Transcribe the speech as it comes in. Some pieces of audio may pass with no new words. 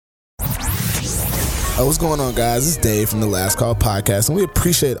What's going on, guys? It's Dave from the Last Call Podcast, and we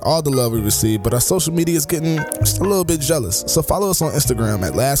appreciate all the love we receive, but our social media is getting just a little bit jealous. So follow us on Instagram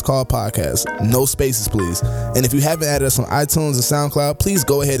at Last Call Podcast. No spaces, please. And if you haven't added us on iTunes and SoundCloud, please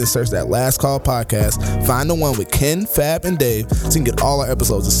go ahead and search that Last Call Podcast. Find the one with Ken, Fab, and Dave so you can get all our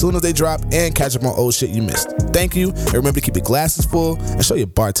episodes as soon as they drop and catch up on old shit you missed. Thank you, and remember to keep your glasses full and show your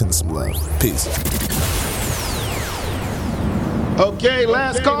bartender some love. Peace. Okay,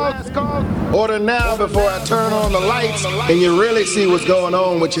 last call. Order now before I turn on the lights and you really see what's going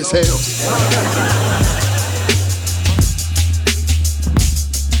on with yourselves.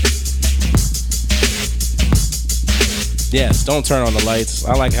 Yes, don't turn on the lights.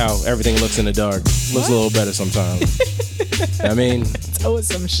 I like how everything looks in the dark. Looks a little better sometimes. I mean, that was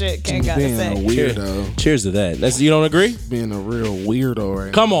some shit. Can't gotta being say. a weirdo. Cheers to that. You don't agree? Being a real weirdo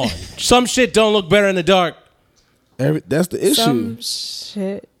right Come on. Some shit don't look better in the dark. That's the issue. Some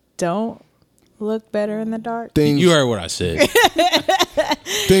shit don't look better in the dark. You heard what I said.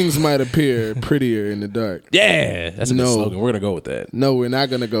 Things might appear prettier in the dark. Yeah, that's a good slogan. We're gonna go with that. No, we're not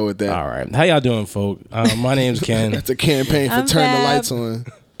gonna go with that. All right. How y'all doing, folk? My name's Ken. That's a campaign for I'm turn Fab. the lights on.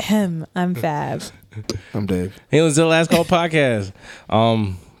 I'm Fab. I'm Dave. Hey, listen to the Last Call Podcast.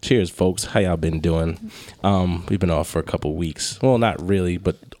 Cheers, folks. How y'all been doing? We've been off for a couple weeks. Well, not really,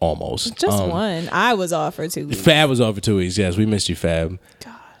 but almost. Just one. I was off for 2 weeks. Fab was off for 2 weeks. Yes, we missed you, Fab.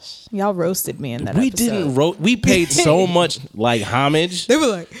 Gosh, y'all roasted me in that We episode. didn't we paid so much like homage. They were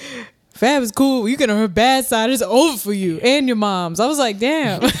like, Fab is cool. You get on her bad side. It's over for you and your mom's. I was like,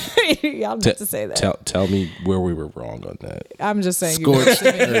 damn. Y'all meant to say that. Tell me where we were wrong on that. I'm just saying. Scorched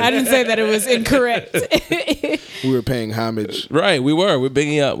I didn't say that it was incorrect. We were paying homage, Right, we were. We're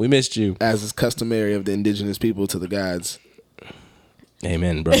bigging you up. We missed you. as is customary of the indigenous people, to the gods.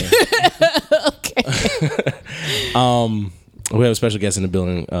 Amen, brother. Okay. We have a special guest in the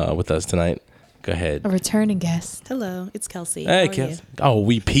building with us tonight. Go ahead. A returning guest. Hello, it's Kelsey. Hey, How are you? Oh,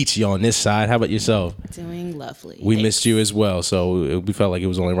 we peachy on this side. How about yourself? Doing lovely. We Thanks. missed you as well, so we felt like it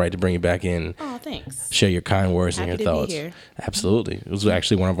was only right to bring you back in. Oh, thanks. Share your kind words and Happy your to be thoughts. here. Absolutely. It was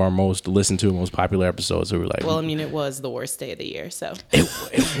actually one of our most listened to, most popular episodes. So we were like, Well, I mean, it was the worst day of the year, so. it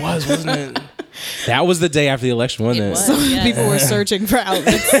was, wasn't it? That was the day after the election, wasn't it? It was. Yes. People were searching for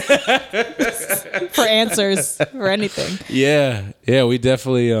outlets, for answers, for anything. Yeah, we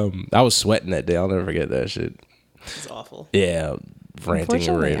definitely. I was sweating that day. I'll never forget that shit. It was awful. Yeah, ranting and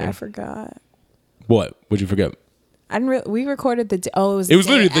Unfortunately, raving. I forgot. What? What'd you forget? We recorded the. It was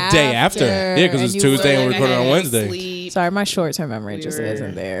literally the day after. Yeah, because it's Tuesday and we recorded on Wednesday. Sleep, Sorry, my short-term memory just were-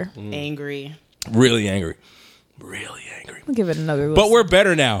 isn't there. angry. Really angry. I'll give it another. But we're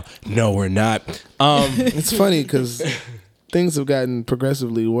better now. No, we're not. It's funny because things have gotten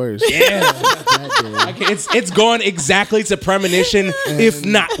progressively worse. Yeah, it's gone exactly to premonition, if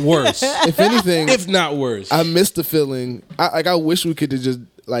not worse. If anything, If not worse. I miss the feeling. I wish we could have just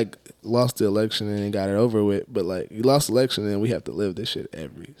lost the election and got it over with. But you lost the election and we have to live this shit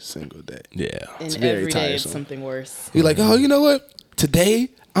every single day. Yeah. And very every day it's tiresome. something worse. You're like, oh, you know what? Today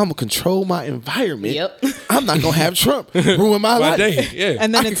I'm gonna control my environment. Yep. I'm not gonna have Trump ruin my My life. day. Yeah.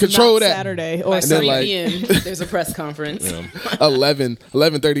 and then I it's can control not that. Saturday or By then, 3 like- p.m., there's a press conference.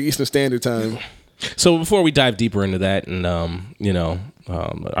 11:30 Eastern Standard Time. So before we dive deeper into that and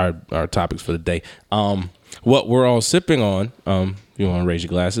our topics for the day, what we're all sipping on, you want to raise your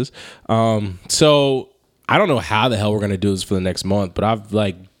glasses. So I don't know how the hell we're gonna do this for the next month, but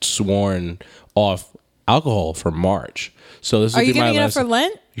I've sworn off alcohol for March. So this Are will you be my giving it up last. for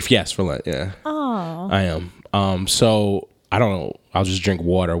Lent? Yes, for Lent. Yeah. Oh, I am. So I don't know. I'll just drink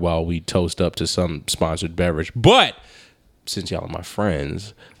water while we toast up to some sponsored beverage. But since y'all are my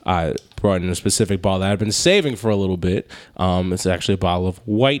friends, I brought in a specific bottle that I've been saving for a little bit. It's actually a bottle of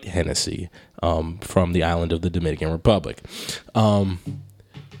white Hennessy from the island of the Dominican Republic. And,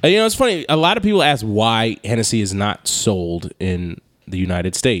 it's funny. A lot of people ask why Hennessy is not sold in the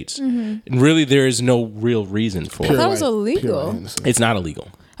United States. And really, there is no real reason for I it. thought it was Pure illegal. Hennessy. It's not illegal.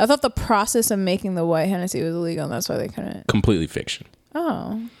 I thought the process of making the white Hennessy was illegal, and that's why they couldn't. Completely fiction.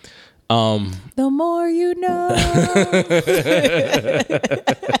 Oh. The more you know.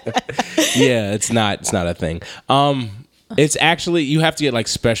 Yeah, it's not a thing. It's actually, you have to get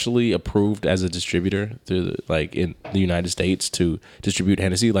specially approved as a distributor through in the United States to distribute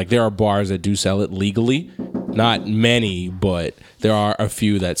Hennessy. There are bars that do sell it legally, not many, but there are a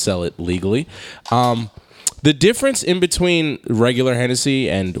few that sell it legally. The difference in between regular Hennessy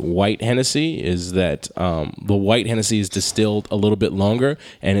and white Hennessy is that the white Hennessy is distilled a little bit longer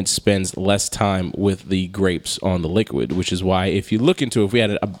and it spends less time with the grapes on the liquid, which is why if you look into it, if we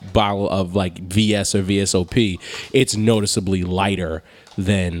had a bottle of VS or VSOP, it's noticeably lighter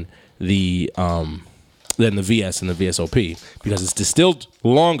than the than the VS and the VSOP because it's distilled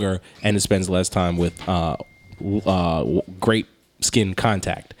longer and it spends less time with grape skin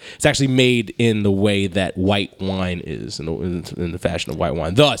contact. It's actually made in the way that white wine is, in the fashion of white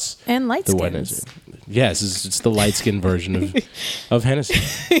wine. Thus, And light the skins. Yes, it's the light skin version of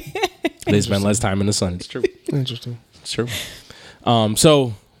Hennessy. They spend less time in the sun. It's true. Interesting. It's true.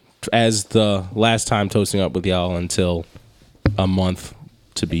 So, as the last time toasting up with y'all until a month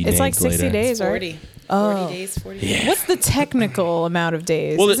to be It's named like 60 later. days, right? 40. 40 days, 40 days. What's the technical amount of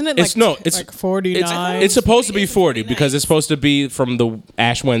days? Well, Isn't it it's like 49? It's supposed to be 40 because it's supposed to be from the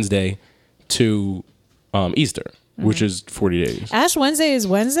Ash Wednesday to Easter, which is 40 days. Ash Wednesday is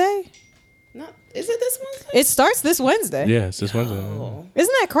Wednesday? No, is it this month? It starts this Wednesday. Yeah, it's this Wednesday.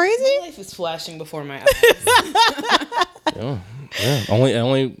 Isn't that crazy? Life is flashing before my eyes. Yeah,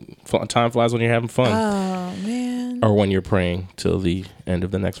 only time flies when you're having fun. Oh, man. Or when you're praying till the end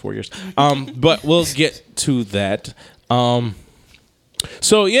of the next 4 years. But we'll get to that.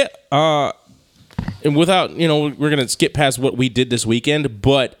 So yeah, and without we're gonna skip past what we did this weekend,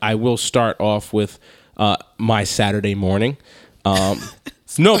 but I will start off with my Saturday morning.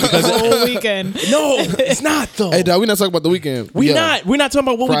 No, because Whole weekend. no, it's not though. Hey, dog, we're not talking about the weekend. We're Yeah. not talking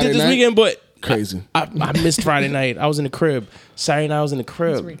about what Friday we did this night? weekend, but Crazy. I missed Friday night. I was in the crib. Saturday night I was in the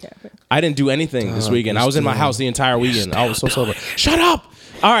crib. Let's recap it. I didn't do anything this weekend. I was in my house the entire weekend. I was so sober. Shut up.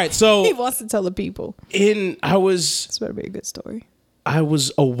 All right, He so wants to tell the people. I was This better be a good story.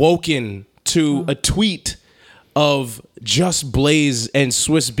 awoken to a tweet of Just Blaze and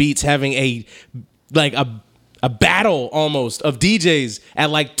Swiss Beats having a battle almost of DJs at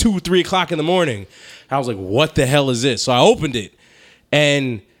like 2-3 o'clock in the morning. I was like, what the hell is this? So I opened it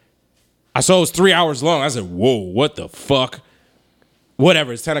and I saw it was 3 hours long. I said, whoa, what the fuck?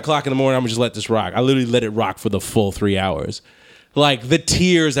 Whatever, it's 10 o'clock in the morning. I'm gonna just let this rock. I literally let it rock for the full 3 hours. Like the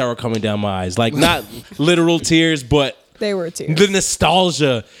tears that were coming down my eyes, like not literal tears, but They were too. the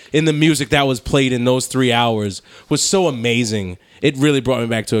nostalgia in the music that was played in those 3 hours was so amazing. It really brought me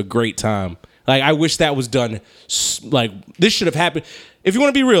back to a great time. Like, I wish that was done. Like, this should have happened. If you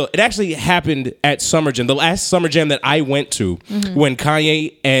want to be real, it actually happened at Summer Jam. The last Summer Jam that I went to when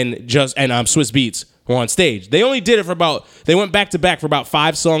Kanye and Swiss Beats were on stage. They only did it they went back to back for about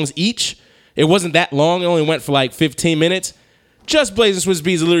 5 songs each. It wasn't that long. It only went for like 15 minutes. Just Blaze and Swiss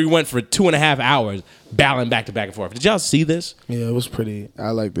Beats literally went for 2.5 hours battling back to back and forth. Did y'all see this? Yeah, it was pretty. I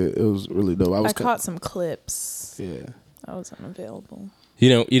liked it. It was really dope. I caught some clips. Yeah. I was unavailable.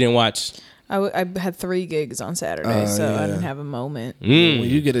 You didn't watch? I had 3 gigs on Saturday, so I yeah. didn't have a moment. When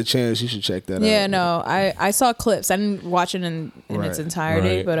you get a chance, you should check that out. Yeah, no, I saw clips. I didn't watch it in its Right.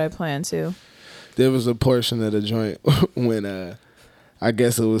 entirety, Right. but I plan to. There was a portion of the joint when I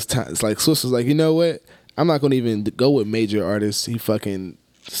guess it was time. It's like Swiss was like, you know what? I'm not gonna even go with major artists. He fucking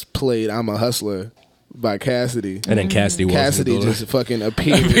played "I'm a Hustler" by Cassidy. And then Cassidy walks in the Cassidy door. just fucking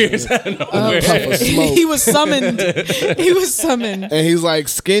appears. A puff of smoke. He was summoned. He was summoned. And he's like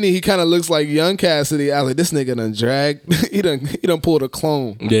skinny. He kind of looks like young Cassidy. I was like, this nigga done drag. he done pulled a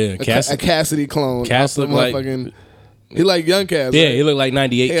clone. Yeah, a Cassidy clone. Cass off the looked like- motherfucking- he like young Cass. Yeah, right? he looked like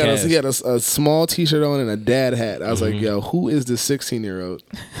 98 He had, Cass. he had a small t-shirt on and a dad hat. I was like, yo, who is this 16-year-old?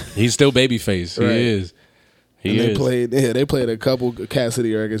 He's still babyface. Right. He is. And they played a couple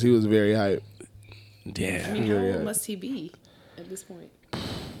Cassidy records. He was very hype. Yeah. I mean, how old must he be at this point?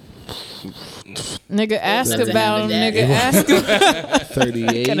 Nigga, ask That's about him. a Nigga, ask him.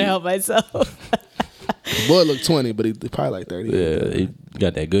 38. Can't help myself. The boy looked 20, but he probably like 30. Yeah, he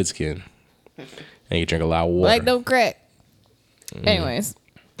got that good skin. And he drink a lot of water. Like, don't crack. Anyways.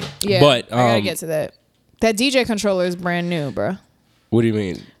 Yeah, But, I gotta get to that. That DJ controller is brand new, bro. What do you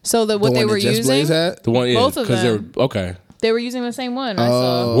mean? So what The they one were that Just using, Blaze had? The one, yeah, Both of because they them. were okay. they were using the same one. I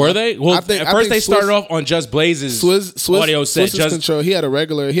saw. Were they? Well, I think- at I first think they started Swiss- off on Just Blaze's Swiss audio set. Swiss's Just control. He had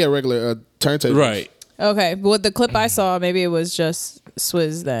regular turntable. right. Okay, but the clip I saw, maybe it was just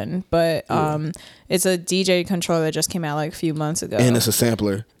Swizz then, but it's a DJ controller that just came out like a few months ago, And it's a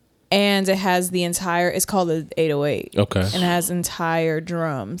sampler. and it has the entire. It's called an 808. Okay. and it has entire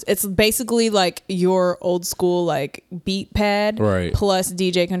drums. It's basically like your old school like beat pad, Right. plus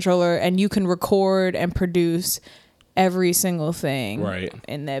DJ controller, and you can record and produce every single thing Right.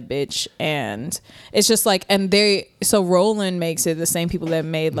 in that bitch. And it's just like, and so Roland makes it, the same people that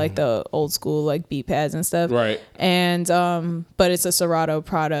made like the old school like beat pads and stuff, Right. and but it's a Serato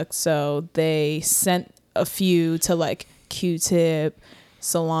product, so they sent a few to like Q-Tip,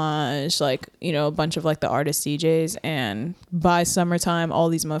 Solange, like, you know, a bunch of like the artist DJs, and by summertime all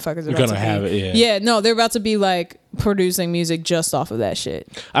these motherfuckers are You're about gonna to have be, it, yeah. no, they're about to be like producing music just off of that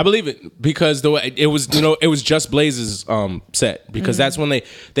shit. I believe it because the way it was, it was Just Blaze's set because that's when they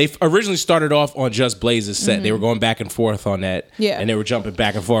originally started off on Just Blaze's set. They were going back and forth on that, and they were jumping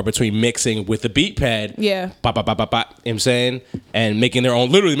back and forth between mixing with the beat pad, bop, bop, bop, bop, bop, you know what I'm saying, and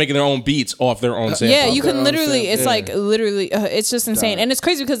literally making their own beats off their own sample. Yeah, you can literally, it's like literally, it's just insane, and it's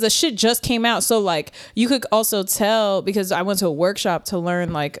crazy because the shit just came out, so like you could also tell because I went to a workshop to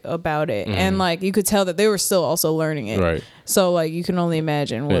learn like about it, and like you could tell that they were still also learning it. Right. So like you can only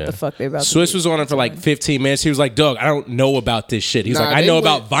imagine what the fuck they're about Swiss to do. was on it for like 15 minutes. He was like, Doug, I don't know about this shit. He's like, I know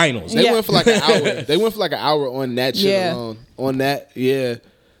about vinyls. They went for like an hour. They went for like an hour on that shit alone. On that,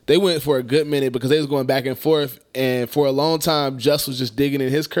 they went for a good minute because they was going back and forth. And for a long time, Just was just digging in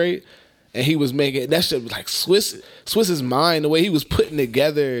his crate. And he was making, that shit was like Swiss's mind, the way he was putting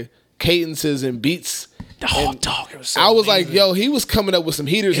together cadences and beats. Oh, dog, it was so I was amazing. like, yo, he was coming up with some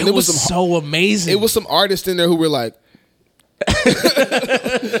heaters. It and was so amazing. It was some artists in there who were like,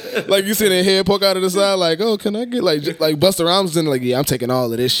 like you see their head poke out of the side, like, oh, can I get like Busta Rhymes in? Like, yeah, I'm taking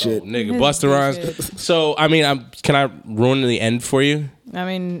all of this shit, nigga. Busta Rhymes. So I mean, can I ruin the end for you? I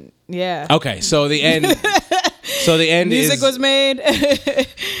mean, yeah. Okay, so the end. Music was made.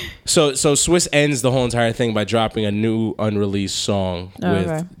 So Swiss ends the whole entire thing by dropping a new unreleased song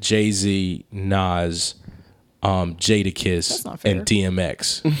with Jay-Z, Nas, Jadakiss, and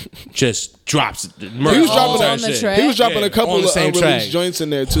DMX. Just drops. He was dropping a couple of unreleased joints in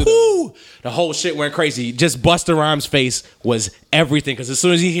there too. Woo! The whole shit went crazy. Just Busta Rhymes' face was everything because as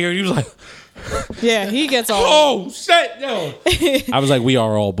soon as he heard it, he was like, yeah, he gets all. Oh shit, no! I was like, we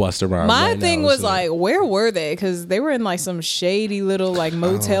are all Busta Rhymes. My thing was like, where were they? Because they were in like some shady little like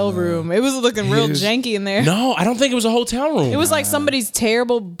motel room. It was looking real janky in there. No, I don't think it was a hotel room. It was like somebody's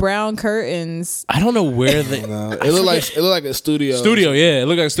terrible brown curtains. I don't know where they. It looked like a studio. Yeah, it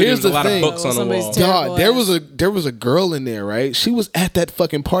looked like a studio. Here's There's a lot thing. of books on the wall. God, there was a girl in there, right? She was at that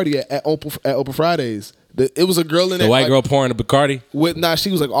fucking party at Oprah Fridays. It was a girl in there. The white girl pouring a Bacardi?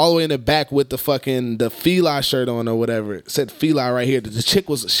 She was like all the way in the back with the Fila shirt on or whatever. It said Fila right here. The chick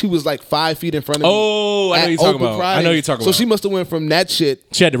she was like 5 feet in front of me. Oh, I know you're talking about. Fridays. I know you're talking about. So she must have went from that shit.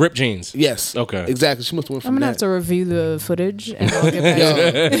 She had the ripped jeans. Yes. Okay. Exactly. She must have went from I'm gonna that. have to review the footage and I'll get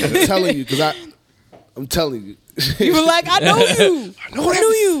back. I'm telling you, because I'm telling you. You were like, I know you. I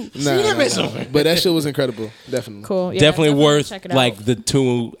knew you. Nah. But that shit was incredible. Definitely. Cool. Yeah, definitely worth check it like out. the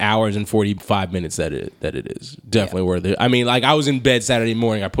 2 hours and 45 minutes that it is. Definitely worth it. I mean, like I was in bed Saturday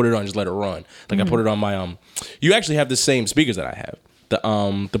morning. I put it on, just let it run. Like I put it on my You actually have the same speakers that I have. The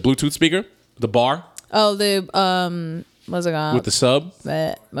Bluetooth speaker, the bar. Oh, the what's it called? With the sub.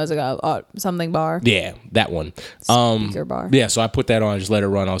 What's it called? Oh, something bar. Yeah, that one. Speaker bar. Yeah, so I put that on, just let it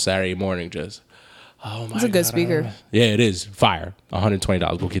run on Saturday morning. Just oh my. It's a good speaker. Yeah, it is fire.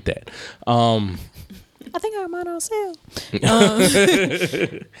 $120. Go get that. I think I might on sale.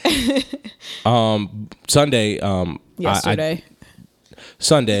 Sunday. Yesterday.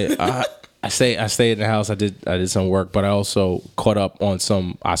 Sunday. I stayed in the house. I did some work, but I also caught up on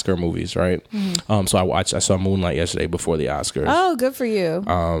some Oscar movies. Right. So I saw Moonlight yesterday before the Oscars. Oh, good for you.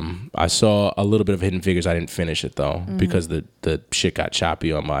 I saw a little bit of Hidden Figures. I didn't finish it though because the shit got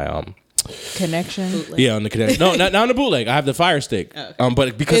choppy on my connection. Bootleg. Yeah, on the connection. No, not on the bootleg. I have the Fire Stick. Oh, okay.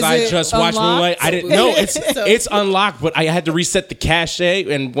 But because Is I it just watched unlocked? Moonlight, I didn't know it's unlocked. But I had to reset the cache,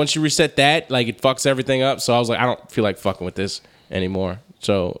 and once you reset that, like it fucks everything up. So I was like, I don't feel like fucking with this anymore.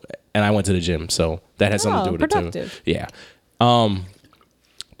 So, and I went to the gym, so that has something to do with productive. it too. Yeah.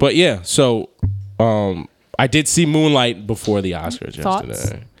 But yeah, so I did see Moonlight before the Oscars Thoughts?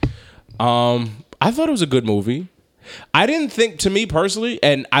 yesterday. I thought it was a good movie. I didn't think, to me personally,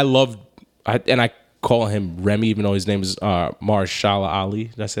 and I call him Remy, even though his name is Mahershala Ali.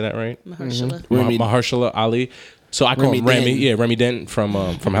 Did I say that right? Mahershala. Mahershala Ali. So I call him Remy. Dent. Yeah, Remy Dent from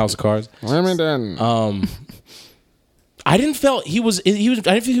House of Cards. Remy Dent. I didn't feel he was. I didn't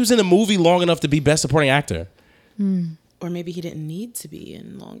think he was in the movie long enough to be Best Supporting Actor. Or maybe he didn't need to be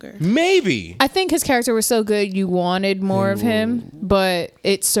in longer. Maybe. I think his character was so good you wanted more of him, but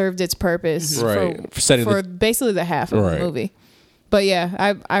it served its purpose Right. For setting for the- basically the half of Right. the movie. But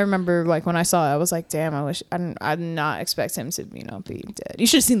yeah, I remember like when I saw it, I was like, damn, I wish I did not expect him to be dead. You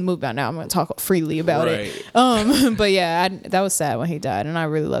should have seen the movie by now. I'm going to talk freely about it. But yeah, that was sad when he died, and I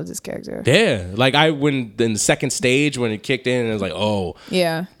really loved his character. Yeah, like when in the second stage when it kicked in, and it was like, oh,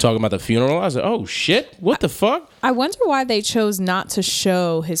 Yeah. talking about the funeral. I was like, oh shit, what the fuck? I wonder why they chose not to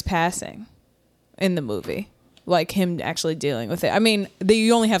show his passing in the movie. Like him actually dealing with it. I mean,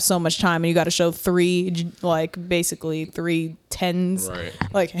 you only have so much time, and you got to show basically three tens, Right.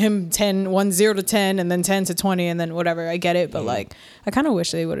 like him 0 to 10, and then 10 to 20, and then whatever. I get it, but like I kind of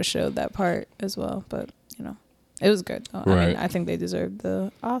wish they would have showed that part as well. But It was good. I Right. mean, I think they deserved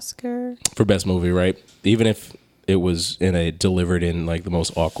the Oscar. For best movie, right? Even if it was delivered in like the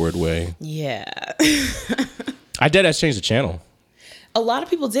most awkward way. Yeah. I deadass changed the channel. A lot of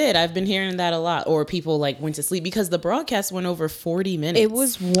people did. I've been hearing that a lot. Or people like went to sleep because the broadcast went over 40 minutes. It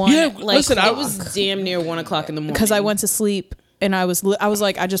was one. Yeah, like listen, it was damn near 1 o'clock in the morning. Because I went to sleep and I was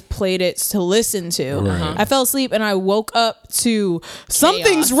like, I just played it to listen to. Right. I fell asleep and I woke up to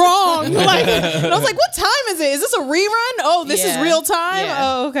something's Chaos. wrong. Like, and I was like, what time is it? Is this a rerun? Oh, this is Yeah. real time? Yeah.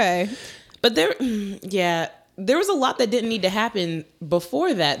 Oh, okay. But there was a lot that didn't need to happen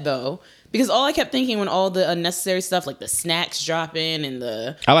before that though. Because all I kept thinking when all the unnecessary stuff, like the snacks dropping and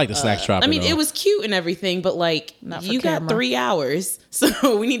the... I like the snacks dropping. I mean, though. it was cute and everything, but like, Not for you got camera. 3 hours.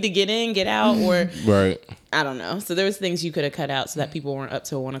 So we need to get in, get out, or... right. I don't know. So there was things you could have cut out so that people weren't up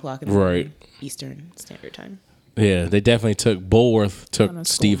till 1 o'clock in the Right. morning, Eastern Standard Time. Yeah, they definitely took Bullworth took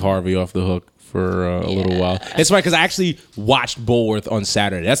that's Steve cool. Harvey off the hook for a little while. It's funny because I actually watched Bullworth on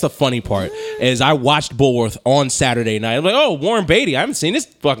Saturday. That's the funny part is I watched Bullworth on Saturday night. I'm like, oh, Warren Beatty. I haven't seen this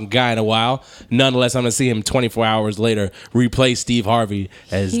fucking guy in a while. Nonetheless, I'm gonna see him 24 hours later replace Steve Harvey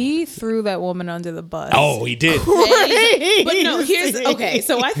as. He threw that woman under the bus. Oh, he did. But no, okay.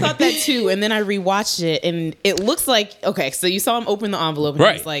 So I thought that too, and then I rewatched it, and it looks like okay. So you saw him open the envelope, and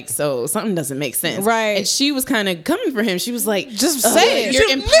Right. he was like, "So something doesn't make sense." Right. And she was kind of coming for him. She was like, Just say it. You're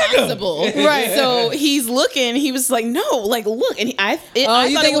You impossible." Right. So he's looking. He was like, "No, like look." And I you thought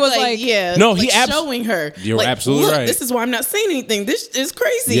think it was like- yeah, No, like he showing her. You're like, absolutely look, right. This is why I'm not saying anything. This is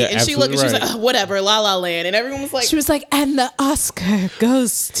crazy. Yeah, and she looked, and she was absolutely like, "Whatever, La La Land," and everyone was like, She was like, and the Oscar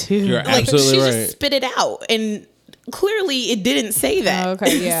goes to. You're like absolutely she right. just spit it out, and clearly it didn't say that. Oh,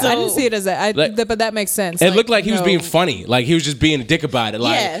 okay, yeah. I didn't see it as that. Like- But that makes sense. It looked like he was no. being funny. Like he was just being a dick about it.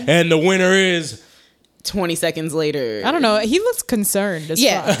 Like, Yeah. and the winner is. 20 seconds later. I don't know. He looks concerned as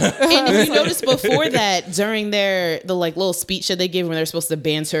Yeah. fuck. And if you notice before that, during the like little speech that they give when they're supposed to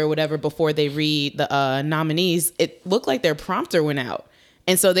banter or whatever before they read the nominees, it looked like their prompter went out.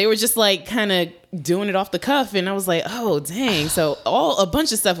 And so they were just like kind of doing it off the cuff, and I was like, "Oh, dang!" So a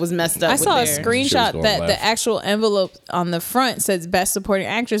bunch of stuff was messed up. I saw a with their- screenshot going that left. the actual envelope on the front says Best Supporting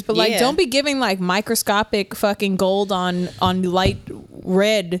Actress, but like, Yeah. don't be giving like microscopic fucking gold on light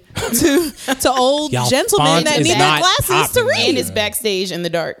red to old Y'all gentlemen font that is need their not glasses to popping. read. and it's backstage in the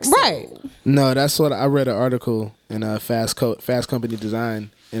dark. So- Right. No, that's what I read an article in Fast Company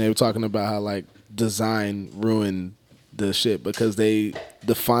Design, and they were talking about how like design ruined the shit because the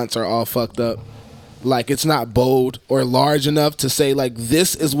fonts are all fucked up. Like it's not bold or large enough to say like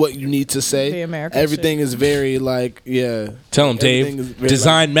this is what you need to say. The American Everything is very like Tell him, everything is Dave. very,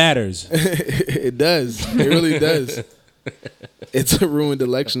 Design matters. it does. It really does. It's ruined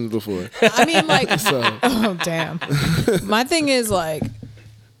elections before. I mean, like, So oh damn. My thing is like,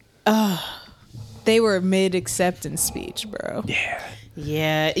 they were mid acceptance speech, bro.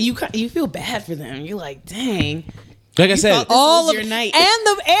 Yeah, you feel bad for them. You're like, "Dang." Like I said, thought this All was of your night.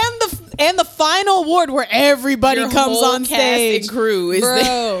 and the final award where everybody Your comes whole on cast stage. and crew is there.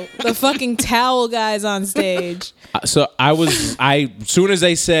 Bro, the fucking towel guys on stage. so as soon as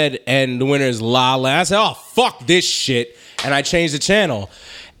they said, and the winner is La La, I said, oh, fuck this shit. And I changed the channel.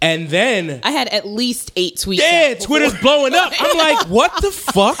 And then, I had at least 8 tweets. yeah, out before. Twitter's blowing up. I'm like, what the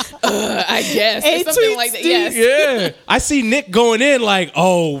fuck? I guess. 8 Something tweets like that. deep. Yes. Yeah. I see Nick going in like,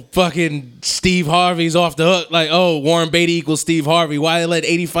 oh, fucking Steve Harvey's off the hook. Like, oh, Warren Beatty equals Steve Harvey. Why they let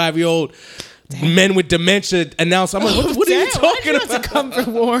 85-year-old men with dementia announce? I'm like, what are you talking about? Come for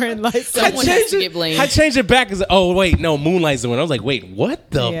Warren, like Someone has to get blamed. I changed it back as, oh, wait, no, Moonlight's the one. I was like, wait,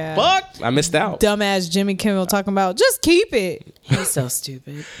 what the Yeah. fuck? I missed out. dumbass Jimmy Kimmel talking about just keep it. He's so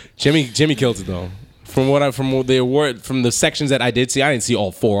stupid. Jimmy killed it though. From the sections that I did see, I didn't see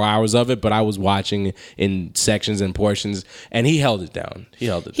all 4 hours of it, but I was watching in sections and portions, and he held it down. He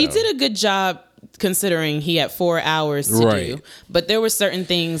Did a good job considering he had 4 hours to Right. do. But there were certain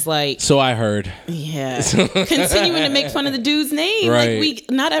things like, So I heard. yeah, continuing to make fun of the dude's name. Right. Like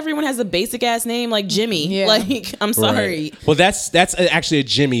not everyone has a basic ass name like Jimmy. Yeah. Like, I'm sorry. Right. Well, that's actually a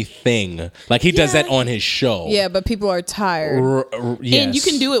Jimmy thing. Like he does that on his show. Yeah, but people are tired. Yes. And you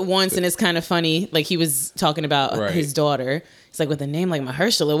can do it once and it's kind of funny. Like he was talking about Right. his daughter. He's like, with a name like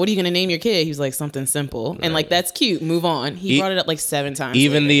Mahershala, what are you going to name your kid? He was like, something simple. And like, that's cute. Move on. He brought it up like 7 times.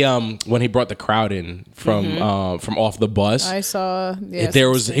 Even later. the when he brought the crowd in from off the bus. I saw. Yeah, He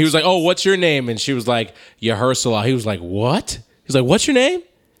was like, oh, what's your name? And she was like, Yahursula. He was like, what? He's like, what's your name?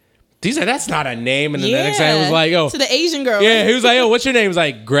 He's like, that's not a name. And then the next time he was like, oh. To the Asian girl. Yeah, he was like, oh, what's your name? He was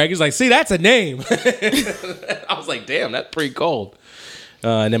like, Greg. He's like, see, that's a name. I was like, damn, that's pretty cold.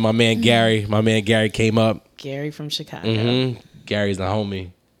 And then my man Gary came up. Gary from Chicago. Mm-hmm. Gary's the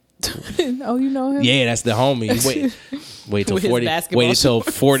homie. Oh, you know him? Yeah, that's the homie. Wait till With his 40. basketball Wait until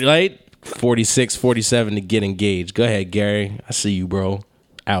 40, like 46, 47 to get engaged. Go ahead, Gary. I see you, bro,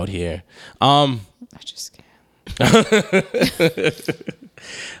 out here. I just can't.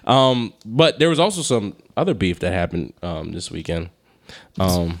 But there was also some other beef that happened this weekend.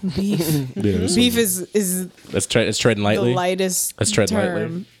 Beef. Beef Beef is Let's treading the lightly. lightest Let's tread term.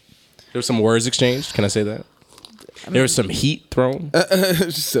 lightly. There was some words exchanged. Can I say that? There was some heat thrown.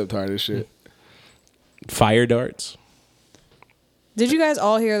 Just so tired of shit. Fire darts. Did you guys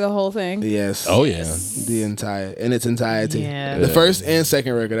all hear the whole thing? Yes. Oh yeah. The entire in its entirety. Yeah. The first and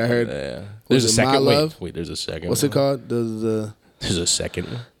second record I heard. Yeah. Was There's a it second. My Love? Wait. There's a second. What's one. it called? The There's a second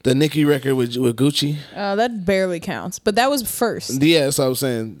one. the Nicki record with Gucci. That barely counts, but that was first. Yeah, that's what I was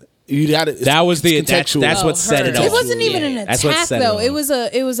saying. You got it. That was the contextual. that's what set it off. It wasn't even Yeah, an that's what attack set though. off.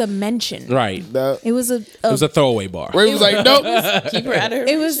 It was a mention. Right. It was a It was a throwaway bar. Ray was like, nope, Keep her out of her.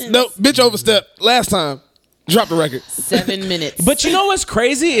 it was nope, bitch overstepped last time. Drop the record. 7 minutes. But you know what's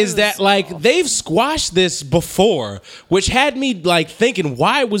crazy is that like they've squashed this before, which had me like thinking,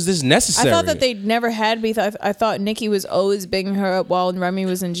 why was this I necessary? thought that they never had beef. I thought Nicki was always bigging her up while Remy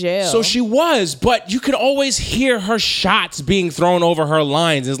was in jail. So she was, but you could always hear her shots being thrown over her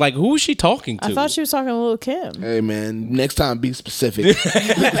lines. It's like, who is she talking to? I thought she was talking to Lil' Kim. Hey man, next time be specific.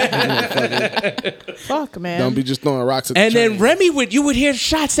 Fuck, man. Don't be just throwing rocks at the And then train. you would hear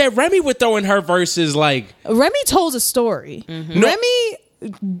shots that Remy would throw in her verses like, Remy told a story.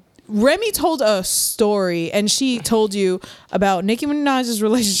 Remy told a story, and she told you about Nicki Minaj's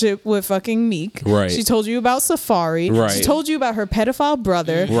relationship with fucking Meek. Right. She told you about Safari. Right. She told you about her pedophile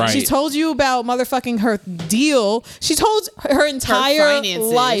brother. Right. She told you about motherfucking her deal. She told her entire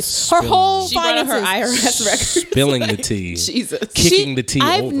finances. life, her whole she brought up finances. her IRS record. spilling the tea. Jesus. Kicking the tea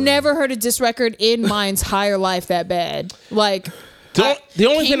I've over. never heard a diss record in my entire life that bad. Like, The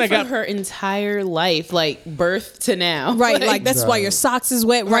only Came thing I from got her entire life, like birth to now. right, like that's why your socks is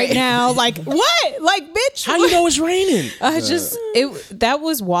wet right now. Like, what? Like, bitch. how you know it's raining? That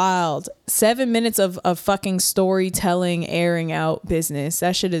was wild. 7 minutes of fucking storytelling, airing out business.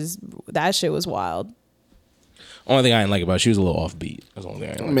 That shit was wild. Only thing I didn't like about it, she was a little offbeat. That's the only thing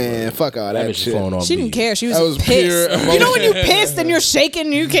I didn't like. Man, fuck all That that bitch was shit. flowing off She didn't beat. care. She was, That was pissed. pure You know when you pissed and you're shaking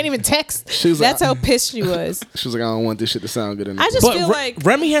and you can't even text? She was That's like- how pissed she was. She was like, I don't want this shit to sound good enough. I just But feel like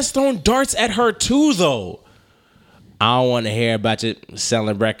Remy has thrown darts at her too, though. I don't want to hear about you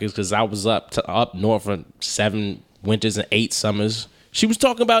selling records because I was up north for 7 winters and 8 summers. She was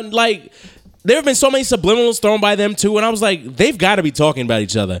talking about like there have been so many subliminals thrown by them too, and I was like, they've got to be talking about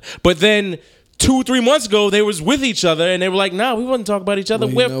each other. But then 2-3 months ago, they was with each other, and they were like, "Nah, we wouldn't talk about each other.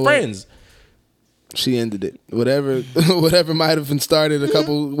 Well, you We're know friends." She ended it. Whatever might have been started a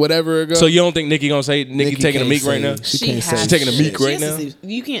couple whatever ago. So you don't think Nicki gonna say Nicki taking a can't Meek say- right now? She can't say She's taking a shit. Meek right now.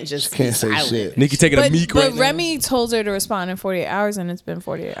 You can't just Can't say silent. shit. Nicki taking a Meek right but now. Remy told her to respond in 48 hours and it's been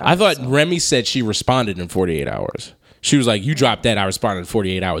 48 hours. I thought Remy said she responded in 48 hours. She was like, "You dropped that. I responded in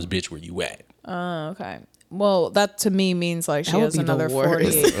 48 hours, bitch. Where you at?" okay. Well, that to me means like she That would has be another the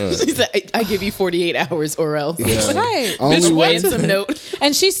worst. 48. She's like, I give you 48 hours or else. Right. Only way, Ransom note.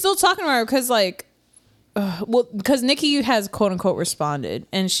 And she's still talking about her because like because Nicki has quote unquote responded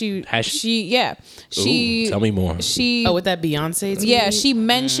and she Has she? she Ooh, tell me more. she Oh, with that Beyonce tweet? yeah she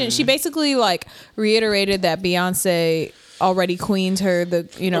mentioned she basically like reiterated that Beyonce already queened her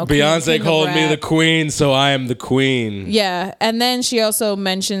Beyonce king of called me rap. the queen, so I am the queen. Yeah, and then she also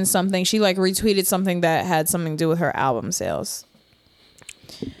mentioned something. She like retweeted something that had something to do with her album sales.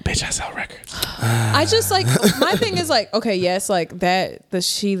 Bitch, I sell records. I just like my thing is like okay, yes, like that the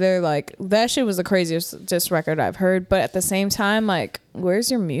Sheether like that shit was the craziest diss record I've heard, but at the same time, like, where's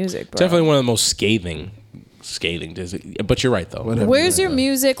your music, bro? Definitely one of the most scathing diss. But you're right though. Where's your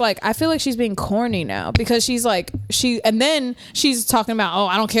music? Like, I feel like she's being corny now because she's like and then she's talking about, oh,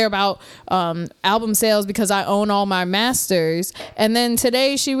 I don't care about album sales because I own all my masters. And then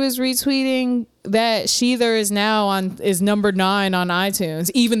today she was retweeting that Sheether is number 9 on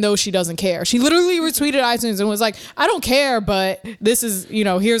iTunes, even though she doesn't care. She literally retweeted iTunes and was like, I don't care, but this is,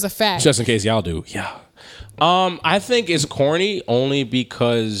 here's a fact. Just in case y'all do. Yeah. I think it's corny only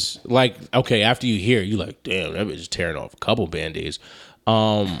because, like, okay, after you hear it, you like, damn, that bitch is tearing off a couple Band-Aids.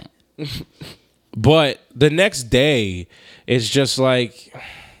 But the next day, it's just like,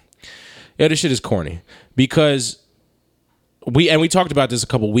 yeah, this shit is corny. Because we talked about this a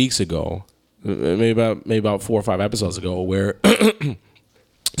couple weeks ago, maybe about 4 or 5 episodes ago, where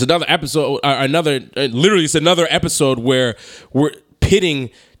it's another episode, literally it's another episode where we're pitting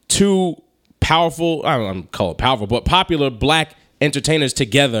two powerful, I don't call it powerful, but popular black entertainers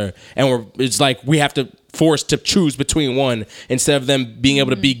together, and it's like we have to forced to choose between one instead of them being able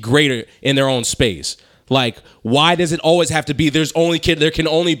to be greater in their own space. Like, why does it always have to be there can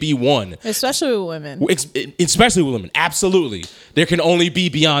only be one? Especially with women. Especially with women. Absolutely. There can only be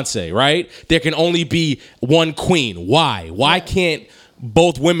Beyonce, right? There can only be one queen. Why? Why can't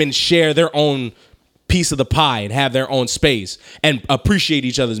both women share their own piece of the pie and have their own space and appreciate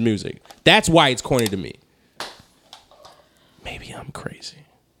each other's music? That's why it's corny to me. Maybe I'm crazy.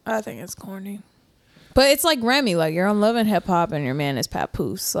 I think it's corny. But it's like Remy, like you're on Love and Hip Hop and your man is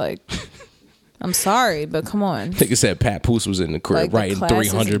Papoose. Like, I'm sorry, but come on. I think it said Papoose was in the crib writing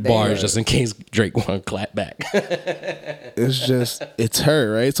 300 bars just in case Drake wanted to clap back. It's just, it's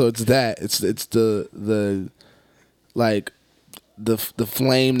her, right? So it's that. It's the like the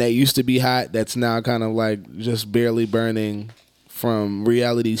flame that used to be hot that's now kind of like just barely burning from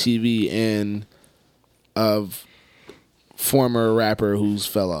reality TV and of former rapper who's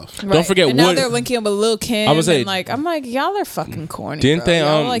fell off. Right. Don't forget and now they're linking up with Lil Kim. I would say, and like, I'm like, y'all are fucking corny. Didn't bro. they?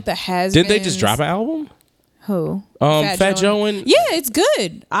 Y'all like the has. Didn't they just drop an album? Who? Fat Joe and yeah, it's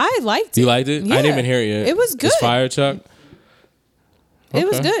good. I liked it. You liked it? Yeah. I didn't even hear it yet. It was good. It's fire, Chuck. It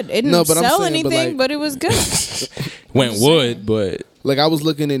was good. It didn't No, but I'm sell saying, anything, but but it was good. Wood, but Like I was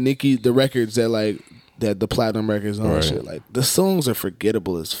looking at the records that the platinum records on Right. shit. Like the songs are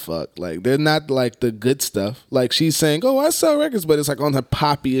forgettable as fuck. Like they're not like the good stuff. Like she's saying, "Oh, I sell records," but it's like on the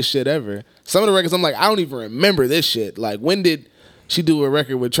poppiest shit ever. Some of the records, I'm like, I don't even remember this shit. Like when did she do a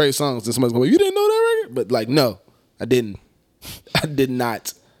record with Trey Songz? And somebody's going, "You didn't know that record?" But like, no, I didn't. I did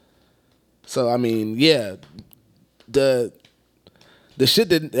not. So I mean, yeah, the shit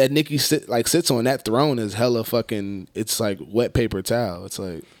that Nicki sits on that throne is hella fucking. It's like wet paper towel. It's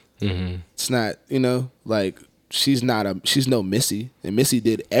like. Mm-hmm. It's not, like she's no Missy, and Missy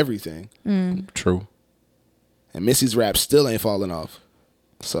did everything. True. And Missy's rap still ain't falling off.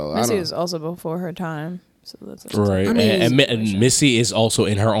 So Missy was also before her time. So that's Right. I mean, and Missy is also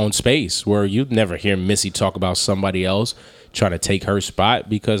in her own space where you'd never hear Missy talk about somebody else trying to take her spot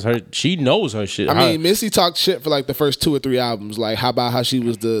because she knows her shit. I mean, Missy talked shit for like the first 2 or 3 albums. Like, how about how she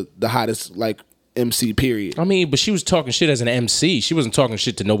was the hottest like MC period. I mean, but she was talking shit as an MC. She wasn't talking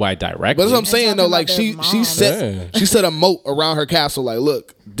shit to nobody directly. But that's what I'm saying though. Like talking she about their set she set a moat around her castle. Like,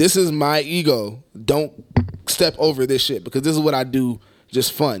 look, this is my ego. Don't step over this shit because this is what I do.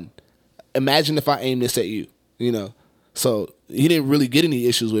 Just fun. Imagine if I aim this at you. So he didn't really get any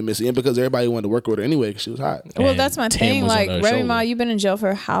issues with Missy, and because everybody wanted to work with her anyway because she was hot. Well, And that's my Tam thing. was on Like, her Remy shoulder. Ma, you've been in jail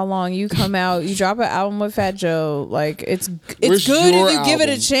for how long? You come out, you drop an album with Fat Joe. Like, it's Where's good your if you give it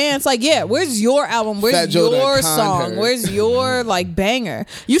a album? chance. Like, yeah, where's your album? Where's Fat Joe your done conned song? her. Where's your like banger?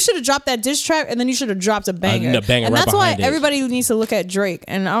 You should have dropped that diss track, and then you should have dropped a banger. a banger and right that's why behind it. everybody needs to look at Drake.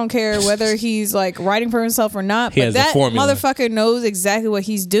 And I don't care whether he's like writing for himself or not, He but has the that formula. motherfucker knows exactly what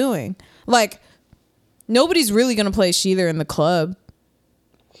he's doing. Like, nobody's really gonna play Sheether in the club.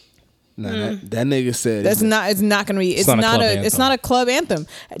 Nah, that nigga said That's not. It's not going to be. It's not club a. anthem. It's not a club anthem.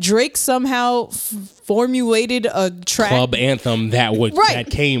 Drake somehow formulated a track club anthem that Right.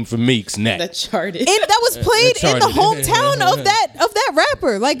 came from Meek's neck. That charted. that was played in the charted. hometown of that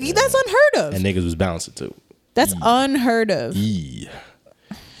rapper. Like, that's unheard of. And niggas was bouncing too. That's unheard of. Yeah.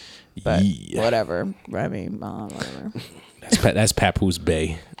 But Yeah. whatever. I mean, whatever. That's Papoose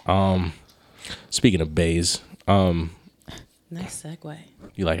Bay. Speaking of bays, Nice segue.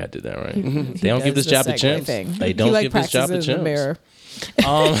 you like I did that right? They don't give this Does job the to segue chimps. thing. They He, don't like, give this job to practices in the chimps. mirror.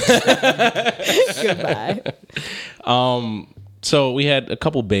 Goodbye. So we had a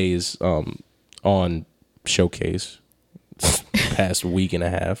couple bays on Showcase past week and a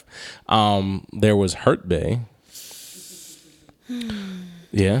half. There was Hurt Bay.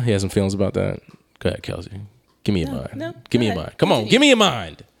 Yeah, he has some feelings about that. Go ahead, Kelsey. Give me your mind. no, Give me go your ahead. mind. Come on, give me your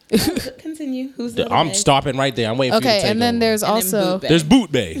mind. Continue. Who's the I'm stopping right there. I'm waiting for you to Okay, take and then over. there's And then also Boot Bay. There's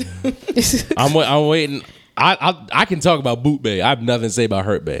Boot Bay. I'm waiting. I can talk about Boot Bay. I have nothing to say about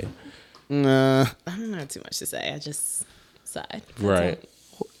Hurt Bay. nah. I don't have too much to say. I just sighed. That's Right.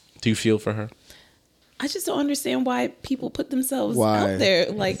 all. Do you feel for her? I just don't understand why people put themselves Why? out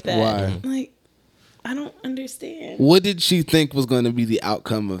there like that. Why? Like, I don't understand. What did she think was going to be the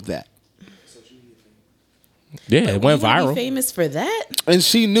outcome of that? Yeah, it went You wanna viral. Be famous for that? And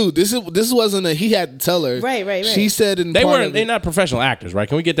she knew this wasn't a he had to tell her. Right. She said in They part weren't. of They're it- not professional actors, right?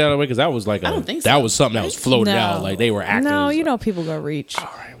 Can we get that out of the way? Because that was like I don't think that so. was something that was floated out. Like they were actors. No, you know people gonna reach. All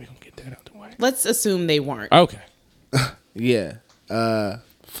right, we gonna get that out the way. Let's assume they weren't. Okay. Yeah.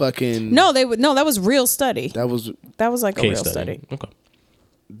 Fucking No, they would. No, that was real study. that was That was like a Case real study. Okay.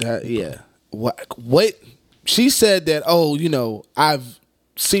 that yeah. What she said that, I've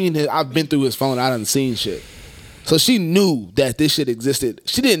seen it, I've been through his phone, I done seen shit. So she knew that this shit existed.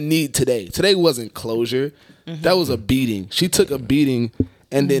 She didn't need today. Today wasn't closure. That was a beating. She took a beating,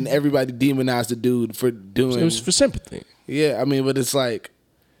 and then everybody demonized the dude for doing. It was for sympathy. Yeah, I mean, but it's like,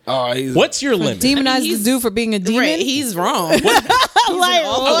 oh, he's What's your limit? Demonize the dude for being a demon. Right, he's wrong. Like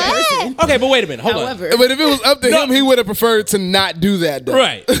what? Okay, but wait a minute. Hold However, But if it was up to him, he would have preferred to not do that. Though. on.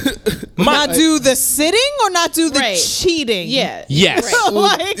 Right. Not do the sitting or not do the Right. cheating. yeah, Yes.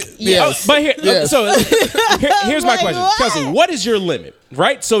 Like Yes. But here, Yes. here's my Like question, what? Kelsey. What is your limit?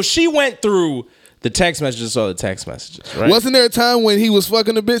 Right. So she went through the text messages, all the text messages. Right. Wasn't there a time when he was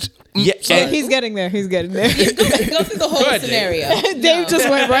fucking a bitch? Yeah. Yeah, he's getting there. He's getting there. Go through the whole ahead, Dave. scenario. Dave just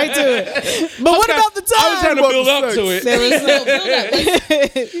went right to it. But what about the time? I was trying to build up to it. There was Build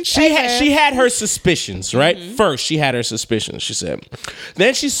up. She had her suspicions, right? First, she had her suspicions. She said.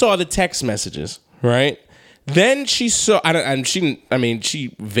 Then she saw the text messages, right? Then she saw.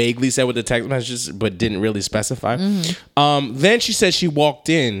 She vaguely said what the text messages, but didn't really specify. Then she said she walked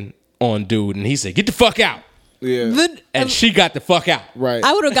in on dude, and he said, "Get the fuck out," Yeah. and she got the fuck out. Right.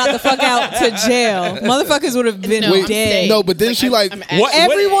 I would have got the fuck out to jail. Motherfuckers would have been No, I'm dead. staying. No, but then she like I'm What-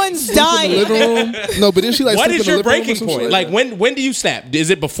 Everyone's in the dying. living room. No, but then she like. What sleep is in the your living room or breaking some point? shit Like that? when do you snap?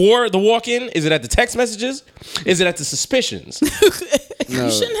 Is it before the walk-in? Is it at the text messages? Is it at the suspicions? No.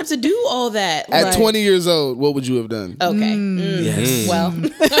 You shouldn't have to do all that. At Right. 20 years old, what would you have done? Okay. Yes. Well.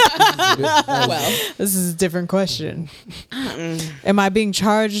 well. This is a different question. Am I being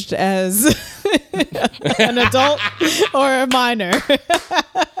charged as an adult or a minor?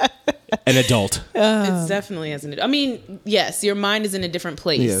 An adult. It's definitely as an. I mean, yes, your mind is in a different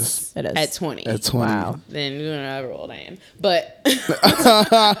place. Yes. It is. At 20. At 20. Wow. Then you know however old I am. But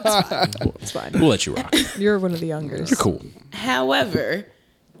It's fine. We'll let you rock. You're one of the youngers. You're cool. however,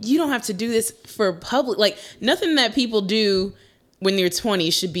 you don't have to do this for public. Like nothing that people do when you're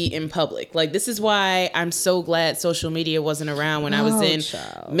 20 should be in public. Like this is why I'm so glad social media wasn't around when I was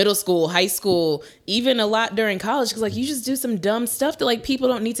in middle school, high school, even a lot during college. Because like you just do some dumb stuff that like people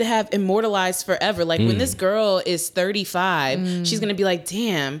don't need to have immortalized forever. Like when this girl is 35, she's gonna be like,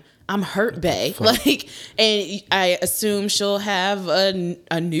 damn, I'm hurt, bae. Like, and I assume she'll have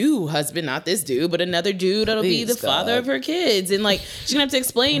a new husband, not this dude, but another dude that'll be the father of her kids. And like, she's gonna have to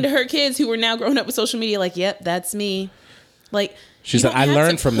explain to her kids who are now grown up with social media, like, yep, that's me. Like, She said, I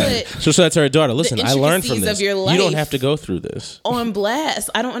learned from that. So that's her daughter. Listen, I learned from intricacies this. of your You don't life. have to go through this. On blast.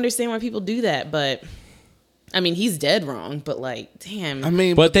 I don't understand why people do that, but I mean, he's dead wrong, but like, damn. I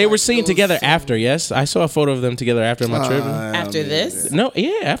mean, But they were seen those- together after, yes? I saw a photo of them together after my trip. after this, No,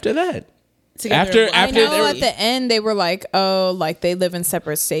 yeah, after that. together After- I after know they were- at the end they were like, oh, like they live in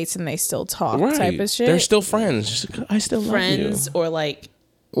separate states and they still talk Right. type of shit. They're still friends. I still love friends you. or like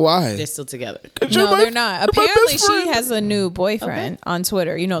why? they're still together. No, they're not. my Apparently, best she friend. has a new boyfriend on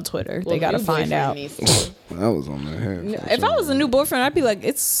Twitter. You know Twitter. They gotta Your find boyfriend out. needs to- I was on my head. If I was a new boyfriend, I'd be like,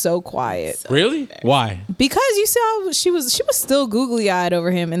 it's so quiet Really? Why? because you saw she was still googly eyed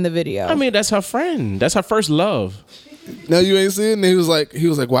over him in the video. I mean, that's her friend. That's her first love. No, you ain't seen it. And he was like,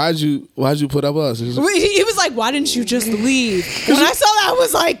 why'd you put up us? He was like, He was like, why didn't you just leave? When I saw that, I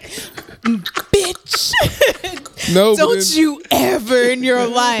was like, bitch, no, but don't then you ever in your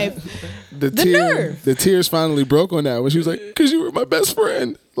life. the nerve. the tears finally broke on that when she was like, because you were my best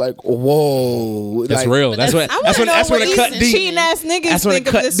friend. Like, whoa, That's like, real. That's I when. want That's to when. know That's what when it these cut deep. cheating ass niggas That's when it think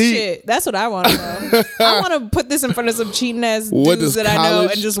of cut this deep. shit. That's what I want to know. I want to put this in front of some cheating ass What dudes does that I know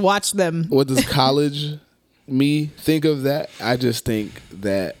college- and just watch them. What does college me think of that? I just think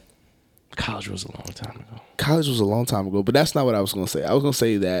that College was a long time ago. college was a long time ago, but that's not what I was going to say. I was going to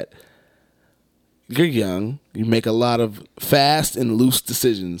say that you're young, you make a lot of fast and loose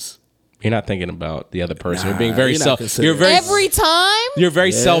decisions. You're not thinking about the other person. You're Nah, being very you're not self. considering You're very. Every time? You're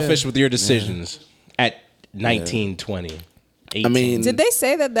very selfish with your decisions at 19, 20, 18. I mean, Did they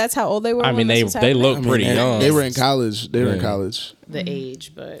say that that's how old they were? I when mean, this was they happening? look pretty and young. they were in college. They were in Yeah. college. the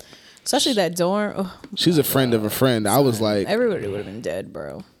age, but Especially that dorm. Oh, She's a friend of a friend. I was like, everybody would have been deid,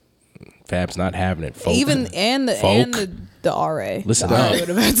 bro. Fab's not having it. Folk. Even and the RA. Listen the RA up. would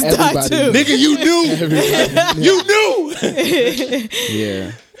have had to die Everybody- too. nigga, you knew. You knew.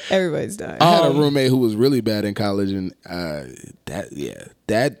 yeah. Everybody's dying. I had a roommate who was really bad in college, and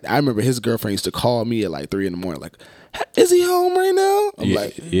that I remember his girlfriend used to call me at like 3 a.m, like, is he home right now? I'm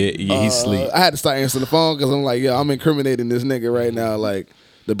like, yeah, he's asleep. I had to start answering the phone because I'm like, yo, I'm incriminating this nigga right now. Like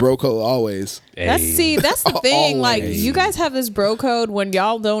the bro code always. That's the thing. Like Always. you guys have this bro code when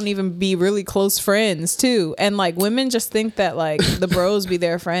y'all don't even be really close friends too, and like women just think that like the bros be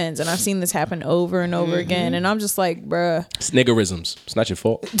their friends, and I've seen this happen over and over again, and I'm just like, bruh, It's niggerisms. It's not your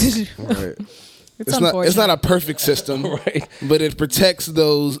fault. Right. it's It's not a perfect system, Right. but it protects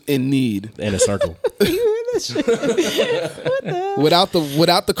those in need. In a circle. You hear Without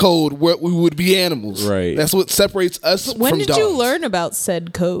the code, we would be animals. Right. That's what separates us When from did dogs. you learn about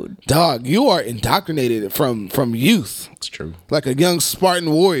said code? Dog, you are indoctrinated from youth, It's true. like a young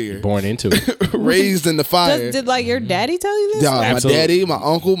Spartan warrior, Born into it. raised in the fire. Did like your daddy tell you this? Dog, my Absolutely. daddy, my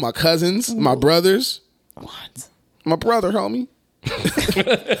uncle, my cousins, my brothers, What? my brother, homie.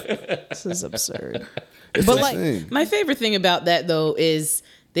 This is absurd. It's But a like- thing. My favorite thing about that though is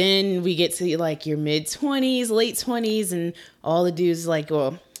then we get to like your mid 20s, late 20s, and all the dudes like,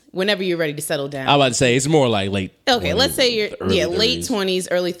 well, whenever you're ready to settle down. I was about to say it's more like late. Okay, 20s, let's say you're early late 30s. 20s,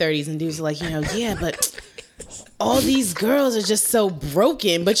 early 30s, and dudes are like, yeah, but all these girls are just so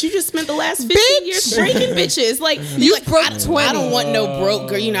broken. But you just spent the last 15 years breaking bitches. Like You like, broke I 20. don't want no broke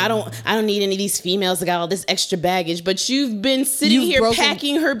girl. You know, I don't need any of these females that got all this extra baggage. But you've been sitting You've here broken-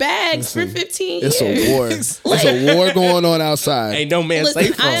 packing her bags for 15 It's years. a war. It's a war going on outside. Ain't no man Listen,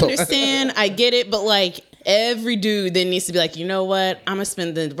 safe I from. understand, I get it, but like every dude then needs to be like, you know what? I'm gonna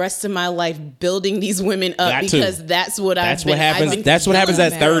spend the rest of my life building these women up Got to. because that's what That's I've been. what happens. I've been That's what happens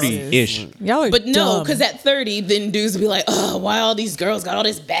at dumb 30-ish. Y'all are But no, dumb. because at 30, then dudes will be like, oh, why all these girls got all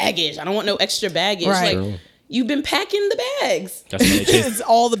this baggage? I don't want no extra baggage. Right. Like, you've been packing the bags. That's why they chase. it's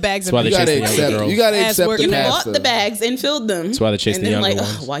all the bags That's why of they You chase gotta the younger accept. girls. You gotta Ass accept work the You in past. bought the bags and filled them. That's why they chase and the then younger like,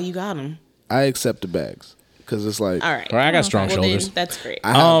 ones. oh, why you got them? I accept the bags because it's like All right. All right, I got strong well, shoulders. Then, that's great.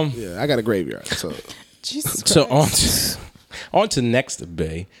 I have, I got a graveyard. So Jesus So Christ. on to next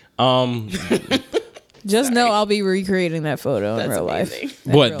bay. Just know I'll be recreating that photo in That's real amazing. life.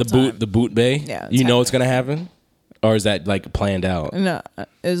 In What real the time. boot bay? Yeah, you it's know what's gonna happen, or is that like planned out? No,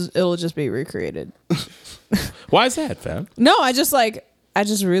 it'll just be recreated. Why is that, fam? No, I just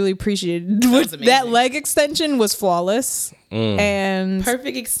really appreciated was that amazing. leg extension was flawless. And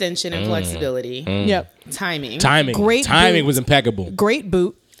Perfect extension and flexibility. yep, Timing. Timing. Great Timing boot. was impeccable. great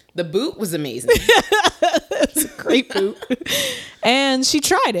boot. The boot was amazing. Great boot. And she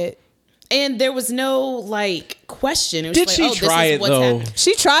tried it. And there was no like question. It was Did like, she oh, try this is it, what's though? happening.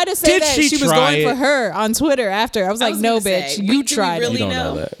 She tried to say Did that she she was try going for it? her on Twitter after. I was like, was no, gonna say, bitch, we- you do we tried really We it. don't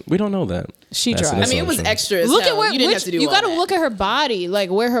know know. that. We don't know that. She That's- tried. I that's mean, it what was I'm saying. extra as Look hell. at where you didn't which, have to do you all got to that. look at her body, like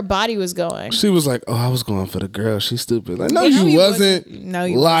where her body was going. she was like, "Oh, I was going for the girl. She's stupid." Like, no, Yeah, no, you you wasn't. wasn't. No,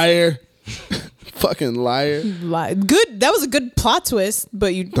 you liar. Fucking liar. Good. That was a good plot twist,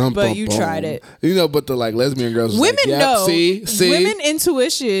 but you Dum, bum, bum. tried it. You know, but the like lesbian girls. Was Women like, yep, know. See. Women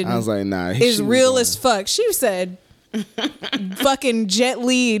intuition I was like, nah. is she was real going- as fuck. She said, "Fucking jet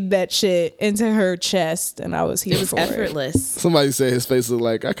lead that shit into her chest," and I was here It was for it. effortless. Somebody said his face looked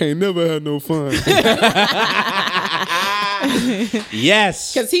like I can't never have no fun.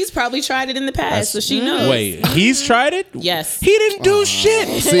 Yes. Because he's probably tried it in the past, so she knows. Wait, he's tried it? Yes. He didn't do shit.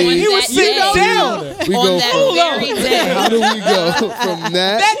 See? He was that sitting day. down. We On go. that hold on. very day. How do we go from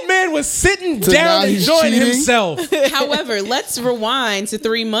that? That man was sitting now down he's enjoying cheating? himself. However, let's rewind to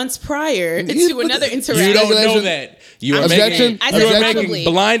 3 months prior to another interaction. You don't know Objection. that. You are Objection. making, I you said are Objection.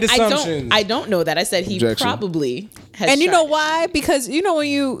 making blind assumptions. I don't know that. I said he Objection. probably has And you know tried it. why? Because you know when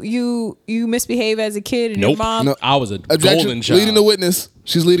you misbehave as a kid and Nope. your mom. No. I was a Objection. golden child. Leading the witness.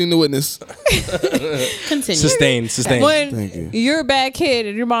 She's leading the witness. Continue. Sustain. Thank When you. you're a bad kid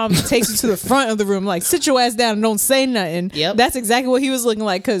and your mom takes you to the front of the room, like sit your ass down and don't say nothing. Yep. That's exactly what he was looking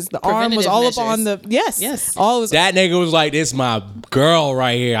like because the arm was Preventative all up on measures. the Yes. all was That nigga was like, "This my girl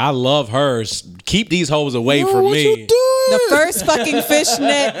right here. I love her. Keep these hoes away from what me." you doing? the first fucking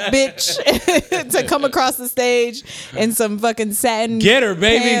fishnet bitch to come across the stage in some fucking satin Get her,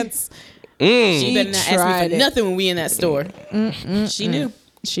 baby. She pants. better not ask me tried for it. nothing when we in that store. She knew.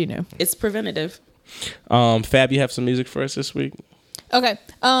 She knew. It's preventative. Fab, you have some music for us this week? Okay.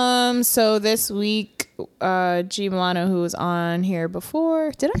 So this week, G Milano, who was on here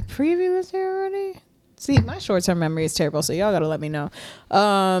before, did I preview this here already? See, my short-term memory is terrible, so y'all gotta let me know.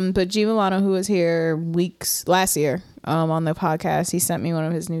 But G Milano, who was here last year, on the podcast, he sent me one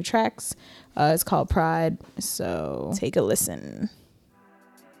of his new tracks. It's called Pride. So take a listen.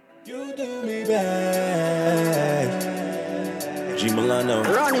 You do me bad. G Milano.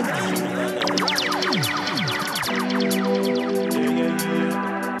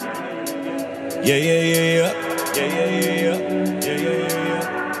 Yeah.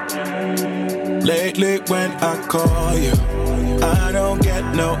 Lately when I call you, I don't get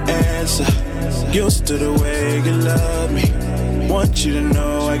no answer. Used to the way you love me. Want you to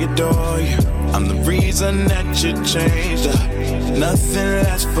know I adore you. I'm the reason that you changed up. Nothing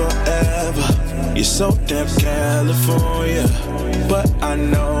lasts forever. You're so damn California, but I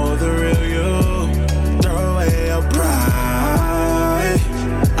know the real you. Throw away your pride.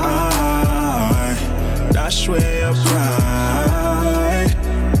 Dash away your pride.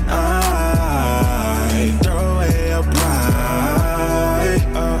 Throw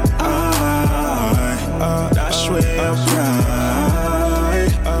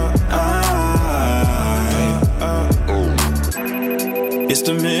It's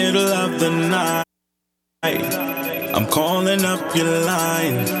the middle of the night. I'm calling up your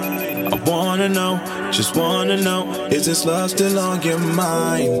line. I wanna know, just wanna know, is this love still on your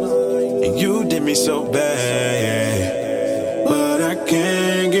mind? And you did me so bad, but I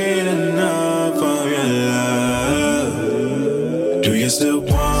can't get enough of your love. Do you still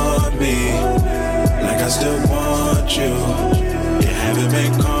want me, like I still want you? You haven't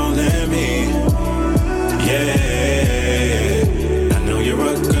been calling me, yeah. I know you're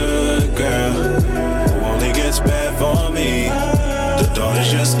a good girl who only gets bad for me. The thought is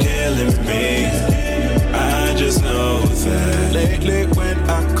just killing me. I just know that lately when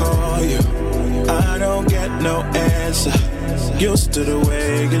I call you, I don't get no answer. Used to the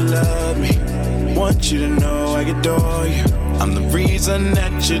way you love me. Want you to know I adore you. I'm the reason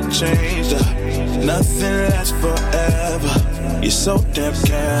that you changed up. Nothing lasts forever. You're so damn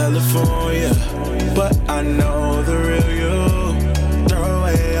California, but I know the real you. Throw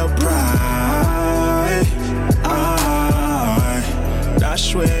away your pride.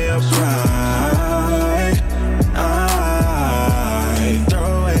 Dash away your pride. Throw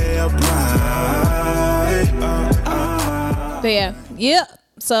away your pride. But yeah.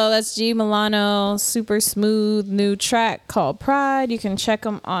 So that's G Milano, super smooth new track called Pride. You can check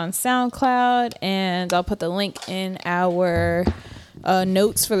him on SoundCloud, and I'll put the link in our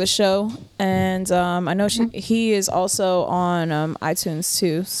notes for the show. And I know he is also on iTunes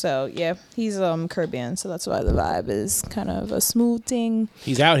too. So yeah, he's Caribbean, so that's why the vibe is kind of a smooth thing.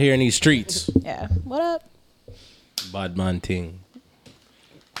 He's out here in these streets. Yeah. What up? Badman ting.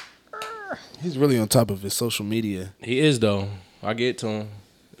 He's really on top of his social media. He is though. I get to him.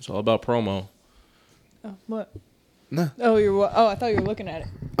 It's all about promo. Oh, what? No. Oh, I thought you were looking at it.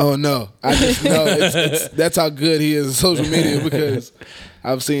 Oh no, I just know that's how good he is on social media, because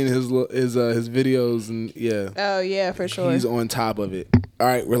I've seen his videos, and yeah. Oh yeah, for sure. He's on top of it. All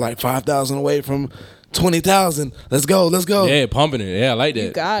right, we're like 5,000 away from 20,000. Let's go. Yeah, pumping it. Yeah, I like that. You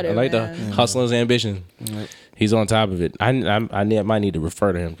got it. I like man. the hustler's ambition. Right. He's on top of it. I might need to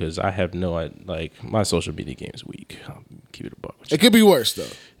refer to him because I have my social media game is weak. I'll keep it a buck. It could be worse though.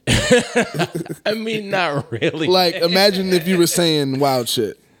 I mean, not really. Like, imagine if you were saying wild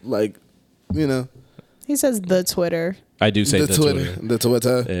shit. Like, you know. He says the Twitter. I do say the Twitter. The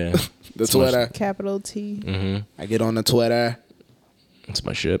Twitter. Yeah. The Twitter. Capital T. Mm-hmm. I get on the Twitter. That's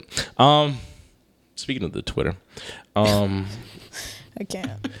my shit. Speaking of the Twitter, I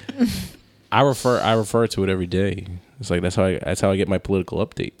can't. I refer to it every day. It's like that's how I get my political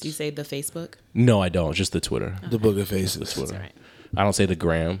updates. Do you say the Facebook? No, I don't. Just the Twitter. The Book of Faces. The Twitter. That's right. I don't say the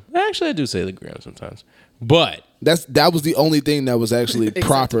gram. Actually, I do say the gram sometimes. But that was the only thing that was actually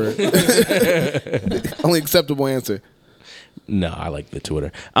proper. Only acceptable answer. No, I like the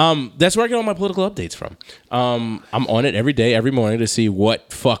Twitter. That's where I get all my political updates from. I'm on it every day, every morning to see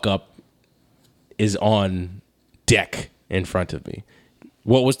what fuck up is on deck in front of me.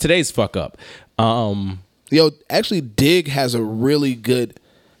 What was today's fuck up? Actually, Dig has a really good.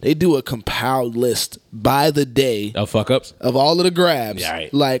 They do a compiled list by the day of fuck ups of all of the grabs. Yeah,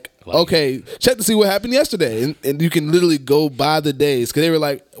 right. Like okay, check to see what happened yesterday, and you can literally go by the days, because they were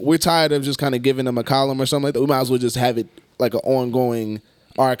like, we're tired of just kind of giving them a column or something like that. We might as well just have it like an ongoing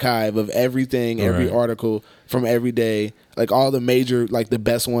archive of everything, every article from every day, like all the major, like the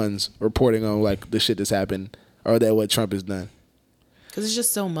best ones reporting on like the shit that's happened or that what Trump has done. Because it's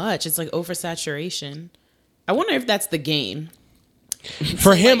just so much. It's like oversaturation. I wonder if that's the game.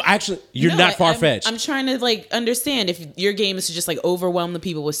 For him, actually, you're not far-fetched. I'm trying to like understand if your game is to just like overwhelm the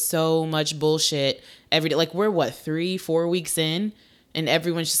people with so much bullshit every day. Like we're 3-4 weeks in, and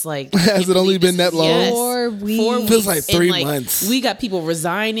everyone's just like, has it only been that long? Yes, 4 weeks. 4 weeks. Feels like 3 and, months. We got people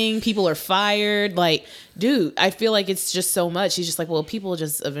resigning. People are fired. Like, dude, I feel like it's just so much. He's just like, well, people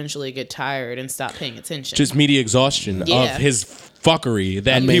just eventually get tired and stop paying attention. Just media exhaustion of his fuckery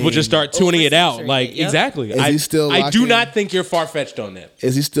that people just start tuning it out. Like, exactly. Is he still I do locking- not think you're far-fetched on that.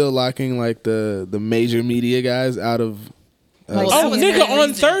 Is he still locking like the major media guys out of? Well, Oh, that was nigga! one On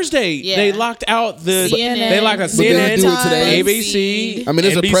reason. Thursday, Yeah. they locked out the. CNN. They locked out But they CNN, do it today. ABC. I mean,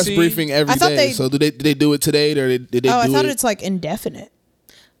 there's a press NBC. briefing every I thought day. they- So did they do it today, or did they do I thought it? it's like indefinite.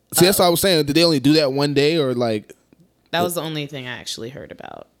 See, that's what I was saying. Did they only do that one day, or like? That was the only thing I actually heard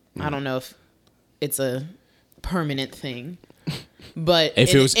about. I don't know if it's a permanent thing, but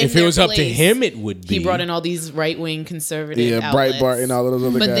If it was up to him, it would be. He brought in all these right wing conservative Yeah, outlets. Breitbart and all of those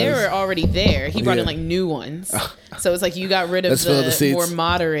other But guys. they were already there. He brought in Yeah. like new ones. So it's like you got rid of Let's fill the seats. more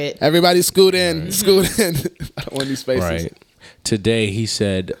moderate. Everybody scoot in, scoot in. I don't want these spaces. Right. Today he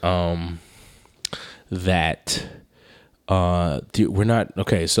said that we're not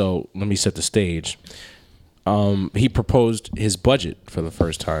okay. So let me set the stage. he proposed his budget for the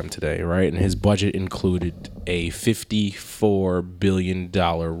first time today, right? And his budget included a $54 billion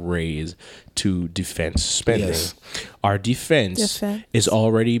raise to defense spending. Yes. Our defense is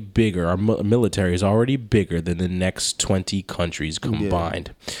already bigger. Our military is already bigger than the next 20 countries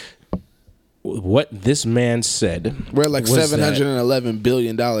combined. What this man said, we're like $711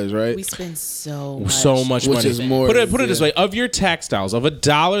 billion, right? We spend so much much which money. Is more. Put it this way: of your tax dollars, of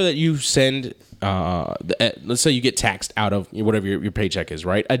 $1 that you send, let's say you get taxed out of whatever your paycheck is,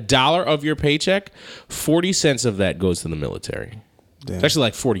 right? $1 of your paycheck, 40 cents of that goes to the military. Damn. It's actually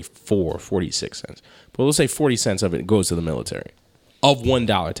like 46 cents. But let's say 40 cents of it goes to the military, of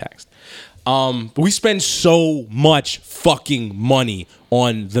 $1 taxed. We spend so much fucking money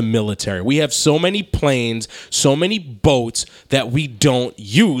on the military. We have so many planes, so many boats that we don't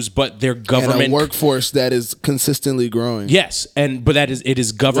use, but they're government and a workforce that is consistently growing. Yes, but it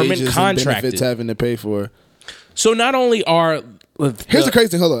is government wages contracted. And benefits having to pay for. So not only are here's the crazy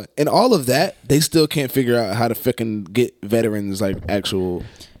thing. Hold on, and all of that, they still can't figure out how to fucking get veterans like actual.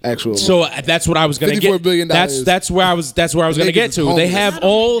 So that's what I was going to get. $54 billion. That's where I was going to get to. They have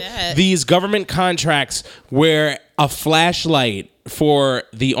all these government contracts where a flashlight for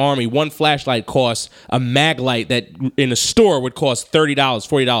the Army, one flashlight costs a mag light that in a store would cost $30,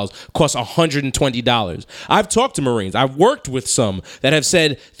 $40, costs $120. I've talked to Marines. I've worked with some that have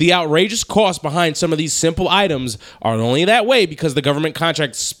said the outrageous cost behind some of these simple items are only that way because the government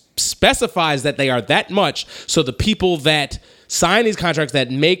contract specifies that they are that much. So the people that sign these contracts that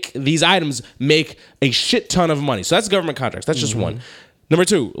make these items make a shit ton of money. So that's government contracts. That's just one. Number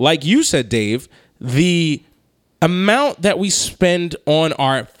two, like you said, Dave, the amount that we spend on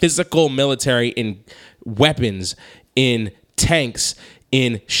our physical military in weapons, in tanks,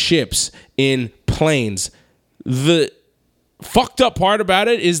 in ships, in planes, the fucked up part about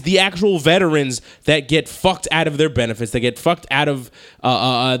it is the actual veterans that get fucked out of their benefits. They get fucked out of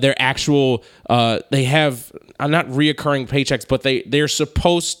their actual. They have not reoccurring paychecks, but they're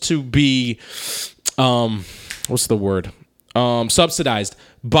supposed to be, what's the word? Subsidized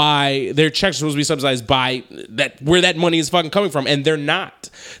by their checks are supposed to be subsidized by that where that money is fucking coming from, and they're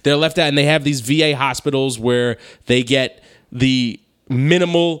not. They're left out, and they have these VA hospitals where they get the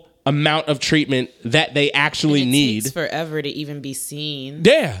minimal amount of treatment that they actually need. Takes forever to even be seen.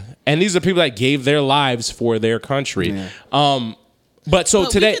 Yeah, and these are people that gave their lives for their country. Yeah. But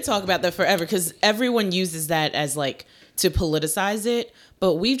today we could talk about that forever because everyone uses that as like to politicize it.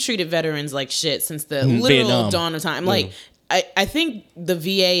 But we've treated veterans like shit since the literal dawn of time. Like I think the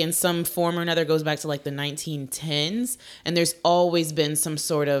VA in some form or another goes back to like the 1910s, and there's always been some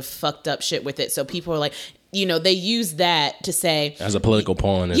sort of fucked up shit with it. So people are like, you know, they use that to say as a political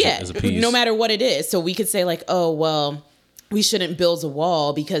pawn, as a piece. No matter what it is. So we could say like, oh well, we shouldn't build a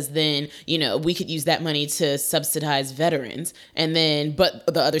wall because then, you know, we could use that money to subsidize veterans. And then, but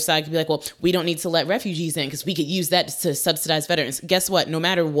the other side could be like, well, we don't need to let refugees in because we could use that to subsidize veterans. Guess what? No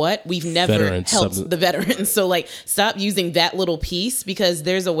matter what, we've never helped the veterans. So like, stop using that little piece because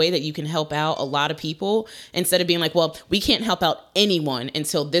there's a way that you can help out a lot of people instead of being like, well, we can't help out anyone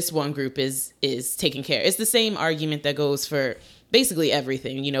until this one group is taken care of. It's the same argument that goes for basically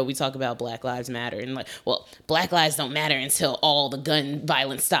everything. You know, we talk about Black Lives Matter and like, well, Black lives don't matter until all the gun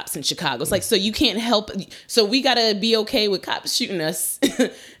violence stops in Chicago. It's like, so you can't help. So we got to be okay with cops shooting us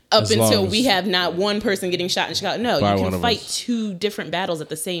up until we have not one person getting shot in Chicago. No, you can fight two different battles at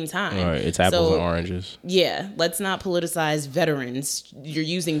the same time. Right, it's apples and oranges. Yeah, let's not politicize veterans. You're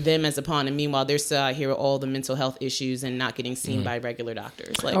using them as a pawn, and meanwhile, they're still out here with all the mental health issues and not getting seen by regular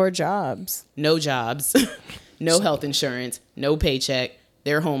doctors. Like, or jobs. No jobs. No health insurance, no paycheck.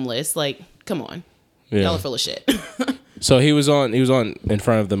 They're homeless. Like, come on. Yeah. Y'all are full of shit. So he was on in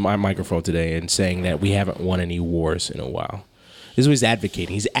front of the microphone today and saying that we haven't won any wars in a while. This is what he's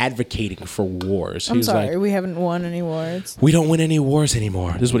advocating. He's advocating for wars. I'm sorry, we haven't won any wars. We don't win any wars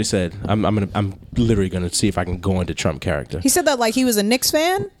anymore. This is what he said. I'm literally gonna see if I can go into Trump character. He said that like he was a Knicks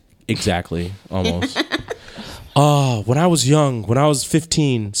fan? Exactly. Almost. When I was young, when I was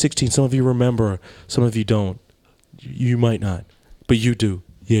 15, 16, some of you remember, some of you don't. You might not, but you do.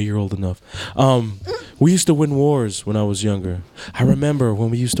 Yeah, you're old enough. We used to win wars when I was younger. I remember when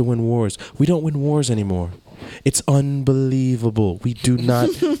we used to win wars. We don't win wars anymore. It's unbelievable. We do not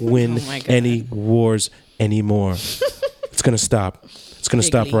win any wars anymore. It's going to stop. It's going to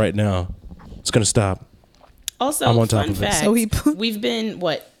stop right now. It's going to stop. Also, I'm on top fun of fact, it. we've been,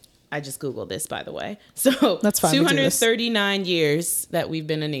 I just Googled this, by the way. So that's fine. 239 years that we've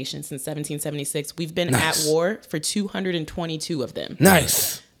been a nation since 1776. We've been at war for 222 of them.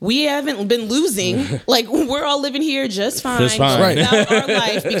 Nice. we haven't been losing. Like, we're all living here just fine, Just fine. going about our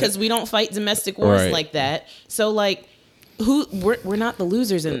life because we don't fight domestic wars like that. So, like, we're not the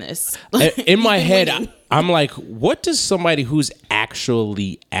losers in this. In my head, winning. I'm like, what does somebody who's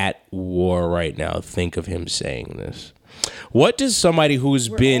actually at war right now think of him saying this? What does somebody who's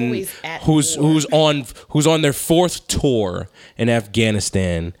been always at who's war. who's on their 4th tour in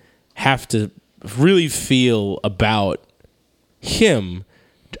Afghanistan have to really feel about him,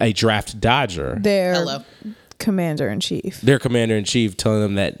 a draft dodger? Their commander in chief. Their commander in chief telling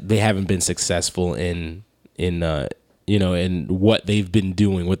them that they haven't been successful in what they've been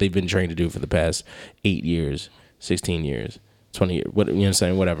doing, what they've been trained to do for the past 8 years, 16 years, 20 years, what, you know what I'm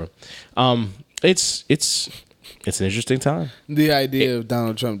saying, whatever. It's an interesting time. The idea of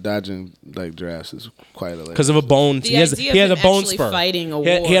Donald Trump dodging like drafts is quite hilarious. Because of a bone. He has a bone spur. Fighting a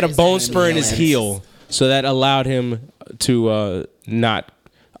He had a war bone is spur in his heel, so that allowed him to not.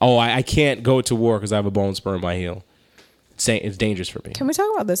 Oh, I can't go to war because I have a bone spur in my heel. It's dangerous for me. Can we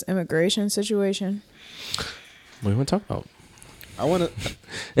talk about this immigration situation? What do you want to talk about? I want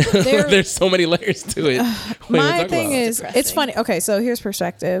to. There's so many layers to it. My thing is, it's funny. Okay, so here's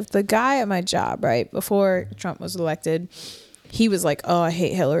perspective. The guy at my job, right, before Trump was elected, he was like, oh, I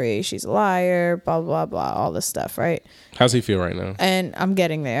hate Hillary. She's a liar, blah, blah, blah, all this stuff, right? How's he feel right now? And I'm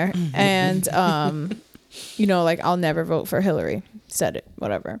getting there. And, like, I'll never vote for Hillary. Said it,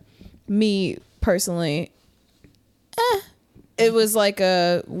 whatever. Me, personally, it was like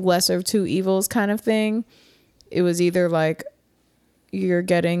a lesser of two evils kind of thing. It was either like, you're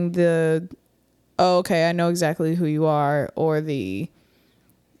getting the, oh, okay, I know exactly who you are, or the,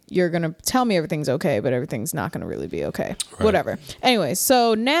 you're going to tell me everything's okay, but everything's not going to really be okay. Right. Whatever. Anyway,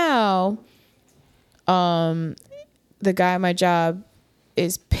 so now the guy at my job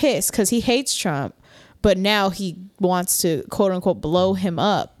is pissed because he hates Trump, but now he wants to, quote unquote, blow him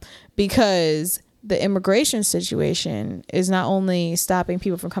up because the immigration situation is not only stopping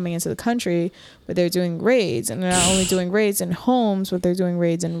people from coming into the country, but they're doing raids. And they're not only doing raids in homes, but they're doing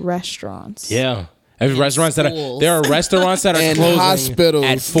raids in restaurants. Yeah. There are restaurants that are closing hospitals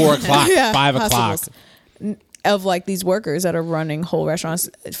at 4 o'clock, Yeah, 5 o'clock. Of like these workers that are running whole restaurants.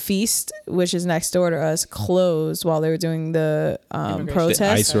 Feast, which is next door to us, closed while they were doing the protest. The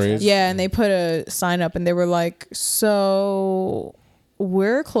ice raids. Yeah, and they put a sign up and they were like, so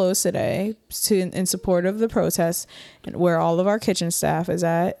we're closed today in support of the protests and where all of our kitchen staff is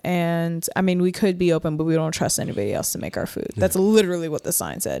at. And I mean, we could be open, but we don't trust anybody else to make our food. That's literally what the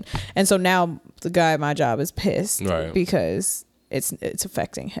sign said. And so now the guy at my job is pissed because it's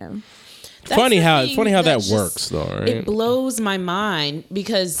affecting him. That's funny how that just works though, right? It blows my mind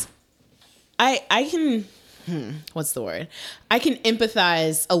because I can what's the word? I can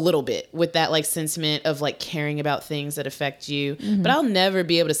empathize a little bit with that like sentiment of like caring about things that affect you, but I'll never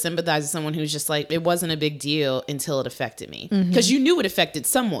be able to sympathize with someone who's just like, it wasn't a big deal until it affected me. Because you knew it affected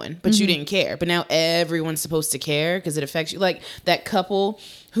someone, but you didn't care. But now everyone's supposed to care because it affects you. Like that couple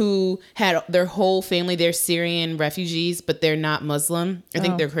who had their whole family, they're Syrian refugees, but they're not Muslim. I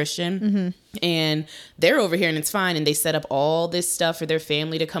think they're Christian. And they're over here and it's fine. And they set up all this stuff for their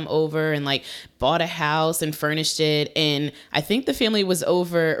family to come over and like bought a house and furnished it. And I think the family was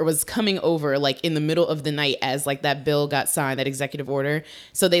coming over like in the middle of the night as like that bill got signed, that executive order.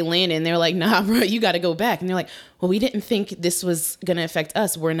 So they landed and they're like, nah, bro, you got to go back. And they're like, well, we didn't think this was going to affect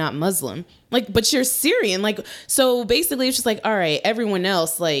us. We're not Muslim. Like, but you're Syrian. Like, so basically it's just like, all right, everyone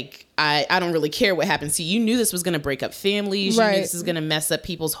else, like, I don't really care what happens to you. You knew this was going to break up families. You knew this was going to mess up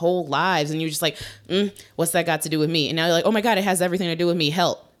people's whole lives. And you're just like, what's that got to do with me? And now you're like, oh my God, it has everything to do with me.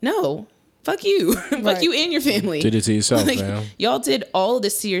 Help. No, fuck you. Fuck you and your family. Did it to yourself, like, man. Y'all did all of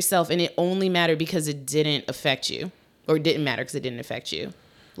this to yourself and it only mattered because it didn't affect you. Or it didn't matter because it didn't affect you.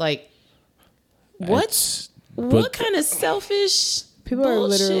 Like, what kind of selfish people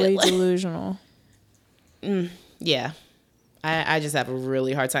bullshit? are literally delusional. Yeah. I just have a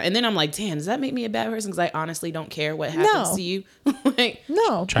really hard time. And then I'm like, damn, does that make me a bad person? Because I honestly don't care what happens to you. Like,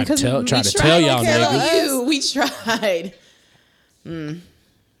 no. Try to tell y'all niggas. We tried.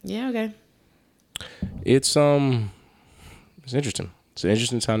 Yeah, okay. It's interesting. It's an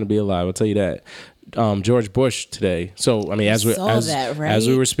interesting time to be alive. I'll tell you that. George Bush today. So I mean, as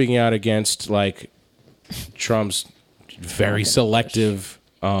we were speaking out against like Trump's very selective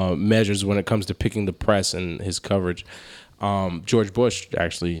measures when it comes to picking the press and his coverage, George Bush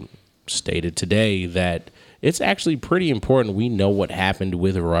actually stated today that it's actually pretty important we know what happened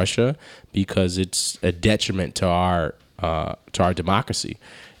with Russia because it's a detriment to our democracy.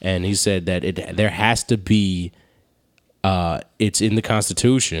 And he said that there has to be it's in the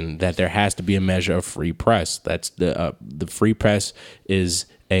Constitution that there has to be a measure of free press. That's the free press is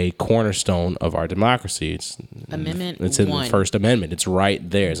a cornerstone of our democracy. It's Amendment It's in 1. the First Amendment. It's right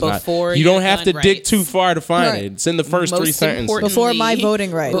there. It's Before not, you your don't have gun to dig rights. too far to find Right. it. It's in the first Most 3 sentences. importantly, Before my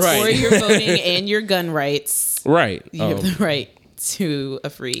voting rights. Before Right. your voting and your gun rights, Right. you have the right to a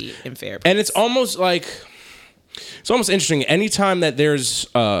free and fair. And it's almost interesting. Anytime that there's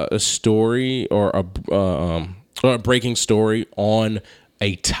a story or a breaking story on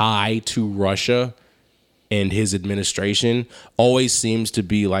a tie to Russia and his administration, always seems to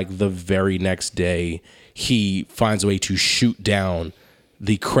be like the very next day he finds a way to shoot down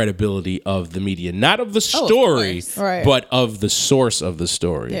the credibility of the media, not of the story, course. Right. but of the source of the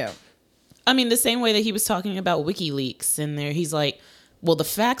story. Yeah. I mean, the same way that he was talking about WikiLeaks, and there he's like, "Well, the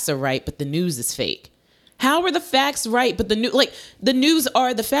facts are right, but the news is fake." How are the facts right, but the news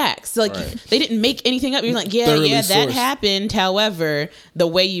are the facts? Like they didn't make anything up. You're like, yeah, Thoroughly that sourced. happened. However, the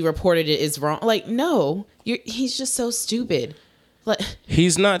way you reported it is wrong. Like, no, he's just so stupid. Like,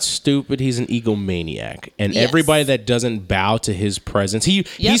 He's not stupid. He's an egomaniac, and Yes. everybody that doesn't bow to his presence, he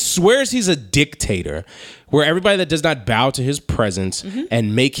Yep. swears he's a dictator. Where everybody that does not bow to his presence Mm-hmm.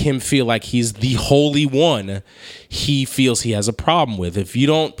 and make him feel like he's the holy one, he feels he has a problem with. If you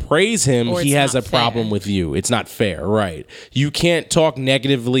don't praise him, Or he it's has a not problem fair. with you. It's not fair, right? You can't talk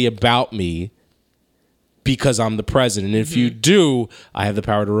negatively about me because I'm the president. If you do, I have the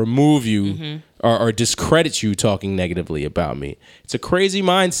power to remove you or discredit you talking negatively about me. It's a crazy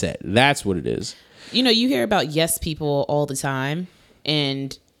mindset. That's what it is. you know, you hear about yes people all the time,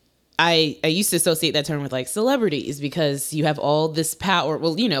 and I used to associate that term with like celebrities because you have all this power,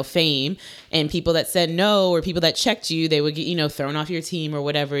 well, you know, fame, and people that said no or people that checked you, they would get, you know, thrown off your team or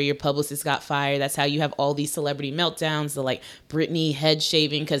whatever. Your publicist got fired. That's how you have all these celebrity meltdowns, the like Britney head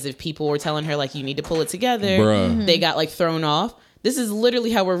shaving because if people were telling her like you need to pull it together, Bruh. they got like thrown off. This is literally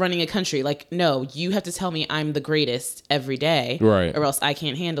how we're running a country. Like, no, you have to tell me I'm the greatest every day, Right. or else I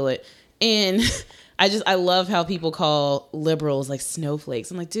can't handle it. And I love how people call liberals like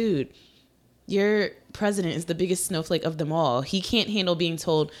snowflakes. I'm like, dude, your president is the biggest snowflake of them all. He can't handle being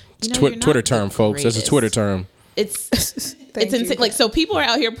told, you know, you're not Twitter the term, folks. That's a greatest. Twitter term. It's Thank insane. you. Like, so people are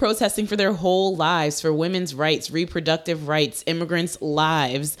out here protesting for their whole lives, for women's rights, reproductive rights, immigrants'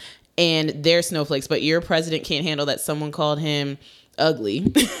 lives, and they're snowflakes. But your president can't handle that someone called him ugly,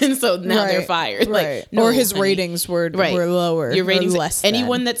 and so now they're Right, fired. right. Like, no, or his honey. ratings were Right. lower. Your ratings, or less than.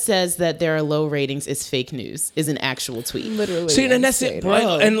 anyone that says that there are low ratings is fake news, is an actual tweet. literally. See, and that's it. insane.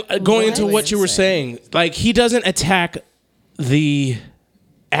 Bro. And going into what you were saying, like he doesn't attack the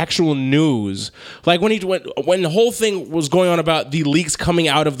actual news. Like when the whole thing was going on about the leaks coming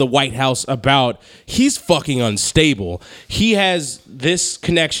out of the White House about he's fucking unstable. He has this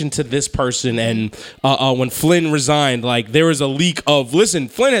connection to this person, and when Flynn resigned, like there was a leak of listen,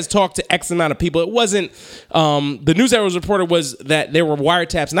 Flynn has talked to X amount of people. It wasn't the news that was reported was that there were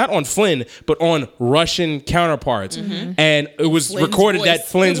wiretaps not on Flynn but on Russian counterparts, and it was Flynn's recorded that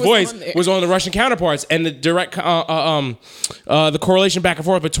voice Flynn's was voice on there. was on the Russian counterparts, and the direct the correlation back and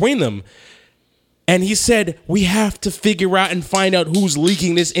forth between them. And he said, we have to figure out and find out who's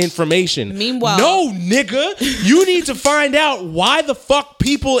leaking this information. Meanwhile- no, nigga, you need to find out why the fuck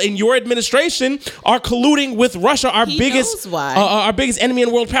people in your administration are colluding with Russia, our He biggest knows why. our biggest enemy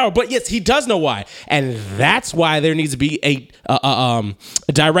in world power. But yes, he does know why, and that's why there needs to be a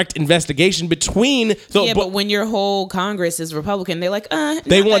direct investigation between the. Yeah, but when your whole Congress is Republican, they're like,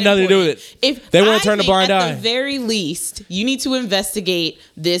 They want nothing to do with it. If They wanna I turn a think blind eye. At the very least, you need to investigate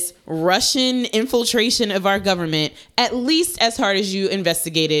this Russian infiltration of our government at least as hard as you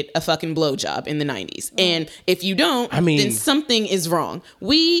investigated a fucking blowjob in the 90s. And if you don't, I mean- then something is wrong.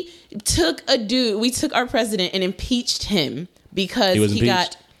 We took our president and impeached him because He was he impeached.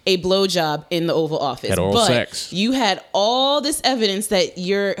 got a blowjob in the Oval Office. Had oral but sex. you had all this evidence that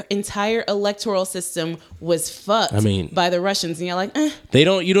your entire electoral system was fucked by the Russians, and you're like, They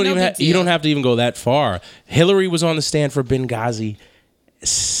don't. You don't No even. big You don't deal. have to even go that far. Hillary was on the stand for Benghazi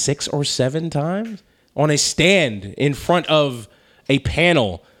 6 or 7 times on a stand in front of a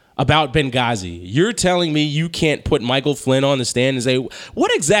panel about Benghazi. You're telling me you can't put Michael Flynn on the stand and say,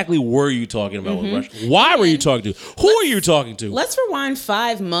 what exactly were you talking about with Russia? Why were you talking to? Who are you talking to? let's rewind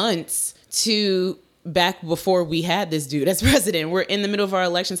 5 months to back before we had this dude as president. We're in the middle of our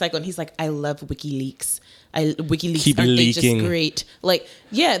election cycle, and he's like, I love WikiLeaks. WikiLeaks Keep aren't they leaking. just great? Like,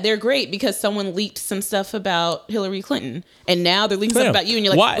 yeah, they're great because someone leaked some stuff about Hillary Clinton, and now they're leaking stuff Fam, about you, and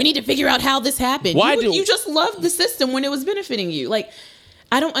you're like, why- we need to figure out how this happened. Why you do- just loved the system when it was benefiting you, like.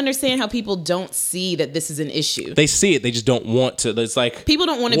 I don't understand how people don't see that this is an issue. They see it, they just don't want to. It's like People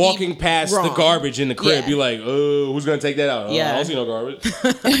don't want to be walking past wrong. the garbage in the crib. Yeah. You're like, oh, who's gonna take that out? Yeah. I don't see no garbage.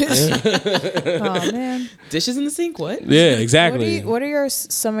 Oh man. Dishes in the sink. What? Yeah, exactly. What are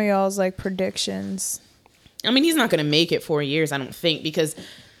some of y'all's like predictions? I mean, he's not going to make it 4 years, I don't think, because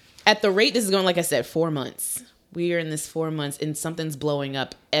at the rate this is going, like I said, 4 months. We are in this 4 months, and something's blowing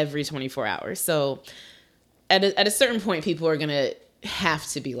up every 24 hours. So at a certain point, people are going to have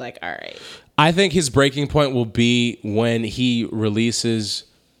to be like, all right. I think his breaking point will be when he releases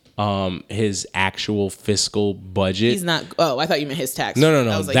his actual fiscal budget. He's not. Oh, I thought you meant his tax. No,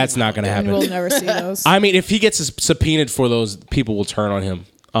 I was like, that's he's not going to happen. We'll never see those. I mean, if he gets subpoenaed for those, people will turn on him.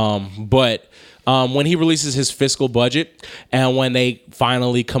 But when he releases his fiscal budget and when they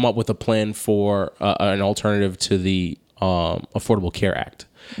finally come up with a plan for an alternative to the Affordable Care Act,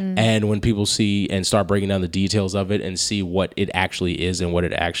 and when people see and start breaking down the details of it and see what it actually is and what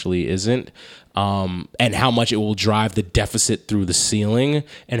it actually isn't, and how much it will drive the deficit through the ceiling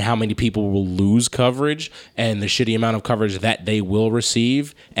and how many people will lose coverage and the shitty amount of coverage that they will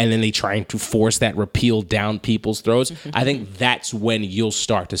receive, and then they trying to force that repeal down people's throats, I think that's when you'll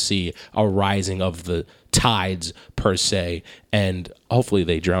start to see a rising of the tides per se, and hopefully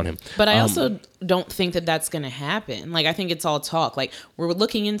they drown him. But I also don't think that that's going to happen. Like, I think it's all talk. Like, we're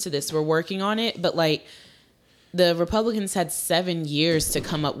looking into this, we're working on it, but like, the Republicans had 7 years to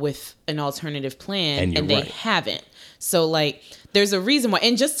come up with an alternative plan, and they haven't. So like, there's a reason why.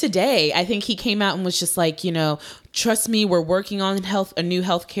 And just today, I think he came out and was just like, you know, trust me, we're working on a new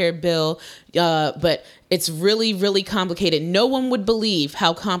healthcare bill, but it's really, really complicated. No one would believe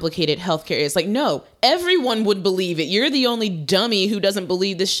how complicated healthcare is. Like, no, everyone would believe it. You're the only dummy who doesn't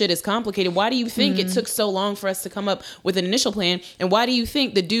believe this shit is complicated. Why do you think it took so long for us to come up with an initial plan? And why do you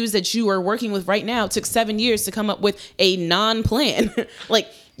think the dudes that you are working with right now took 7 years to come up with a non-plan? Like,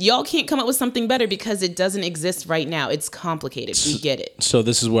 y'all can't come up with something better because it doesn't exist right now. It's complicated. We get it. So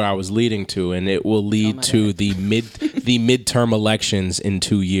this is where I was leading to, and it will lead to the midterm elections in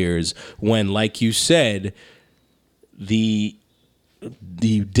 2 years when, like you said, the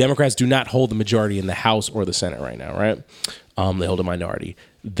Democrats do not hold the majority in the House or the Senate right now, right? They hold a minority.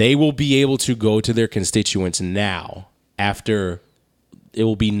 They will be able to go to their constituents now, after it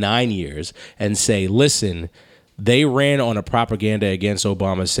will be 9 years, and say, listen, they ran on a propaganda against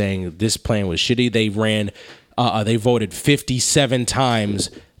Obama saying this plan was shitty. They voted 57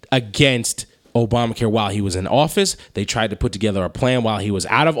 times against Obamacare while he was in office. They tried to put together a plan while he was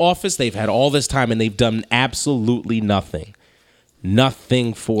out of office. They've had all this time and they've done absolutely nothing.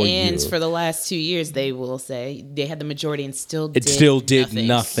 Nothing for you. And for the last 2 years, they will say they had the majority and still did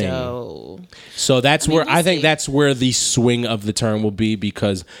nothing. So that's where I think that's where the swing of the term will be,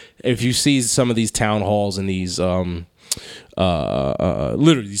 because if you see some of these town halls and these literally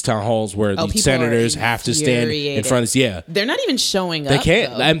these town halls where the senators have to stand in front of this, they're not even showing up. They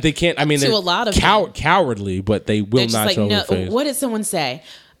can't. They can't. I mean, they're a lot of cowardly, but they will not like, show no, their face. What did someone say?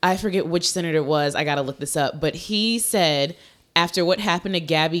 I forget which senator it was. I got to look this up. But he said, after what happened to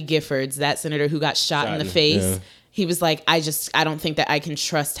Gabby Giffords, that senator who got shot in the face, he was like, I don't think that I can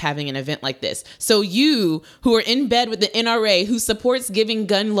trust having an event like this. So you, who are in bed with the NRA, who supports giving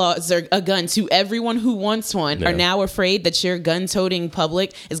gun laws or a gun to everyone who wants one, are now afraid that your gun-toting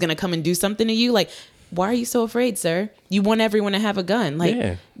public is going to come and do something to you? Like, why are you so afraid, sir? You want everyone to have a gun.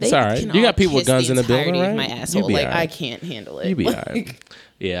 Like, it's all right. You got people with guns in the building, right? My asshole. Like, right. I can't handle it. You be all right.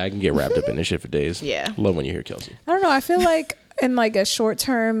 Yeah, I can get wrapped up in this shit for days. Yeah. Love when you hear Kelsey. I don't know. I feel like in like a short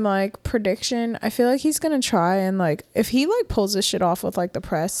term like prediction, I feel like he's gonna try and like, if he like pulls this shit off with like the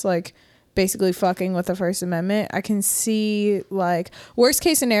press, like basically fucking with the First Amendment, I can see like worst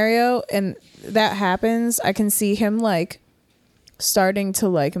case scenario, and that happens, I can see him like starting to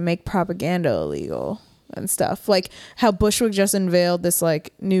like make propaganda illegal and stuff, like how Bushwick just unveiled this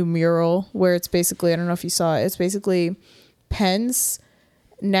like new mural where it's basically, I don't know if you saw it, it's basically Pence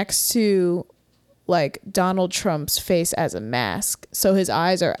next to like Donald Trump's face as a mask, so his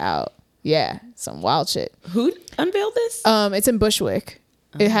eyes are out. Yeah, some wild shit. Who unveiled this? It's in Bushwick.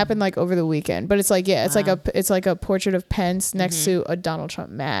 It happened like over the weekend, but it's like, yeah, it's like a portrait of Pence next to a Donald Trump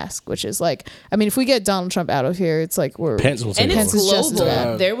mask, which is like, I mean, if we get Donald Trump out of here, it's like Pence will take and it's over. global. Just as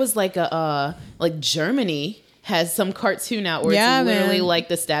bad. There was like a like Germany has some cartoon out where it's literally like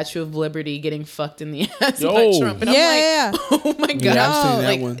the Statue of Liberty getting fucked in the ass by Trump, and I'm like, oh my god, yeah, I've seen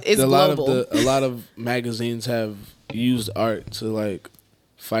that one. It's global. A lot of magazines have used art to like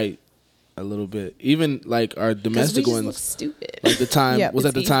fight a little bit, even like our domestic we just ones. look stupid. Like the Time was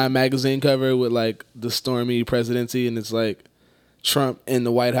at the easy. Time magazine cover with like the stormy presidency, and it's like Trump in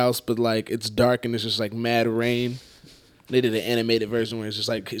the White House, but like it's dark and it's just like mad rain. They did an animated version where it's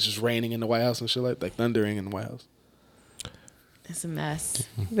just raining in the White House and shit like thundering in the White House. It's a mess.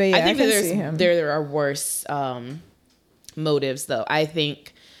 But yeah, I think can see him. there are worse motives, though. I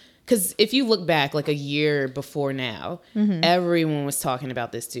think because if you look back like a year before now, everyone was talking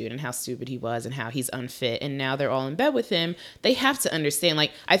about this dude and how stupid he was and how he's unfit, and now they're all in bed with him. They have to understand.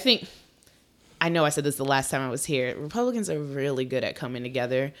 Like, I know I said this the last time I was here. Republicans are really good at coming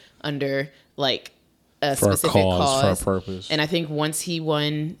together under like a specific cause, for a purpose. And I think once he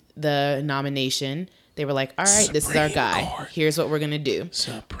won the nomination, they were like, all right, this is our guy. Here's what we're going to do.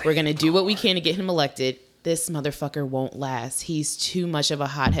 We're going to do what we can to get him elected. This motherfucker won't last. He's too much of a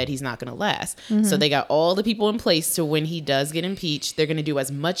hothead. He's not going to last. So they got all the people in place to when he does get impeached, they're going to do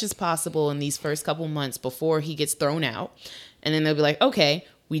as much as possible in these first couple months before he gets thrown out. And then they'll be like, okay,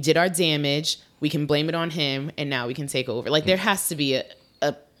 we did our damage. We can blame it on him. And now we can take over. Like, there has to be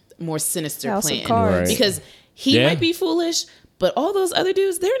a more sinister House of plan. Cards. Because he might be foolish, but all those other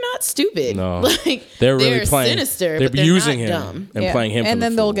dudes, they're not stupid. No, like they're really playing sinister. They're but they're using not him dumb. and playing him, and for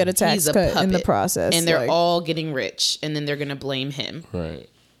then the they'll fool. get a tax He's a cut in the puppet. process, and they're like- all getting rich, and then they're gonna blame him. Right.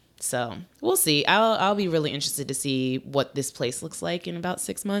 So we'll see. I'll be really interested to see what this place looks like in about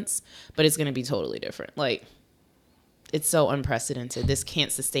 6 months, but it's gonna be totally different. Like, it's so unprecedented. This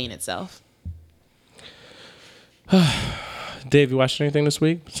can't sustain itself. Dave, you watched anything this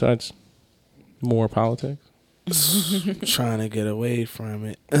week besides more politics? Trying to get away from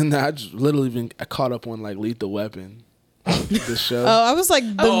it, and I just literally I caught up on like Lethal Weapon, the show. Oh, I was like,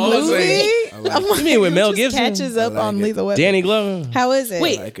 the movie? I'm like, You mean with Mel just Gibson? catches up I like on it. Lethal Weapon. Danny Glover. How is it?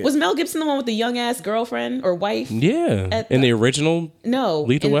 Wait, like it. was Mel Gibson the one with the young ass girlfriend or wife? Yeah, At in the original. No,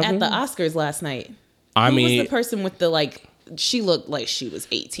 Lethal Weapon? at the Oscars last night. I Who mean, was the person with the like? She looked like she was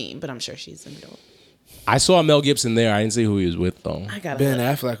 18, but I'm sure she's in the middle. I saw Mel Gibson there. I didn't see who he was with though. I got Ben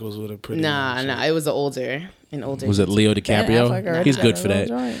Affleck was with a pretty. Nah, young chick. it was an older. Was it Leo Affleck DiCaprio? already He's had good a for little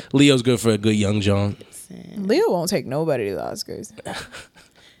that. joint. Leo's good for a good young John. Leo won't take nobody to the Oscars.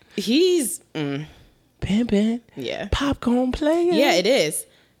 He's Ben, yeah, popcorn player. yeah. It is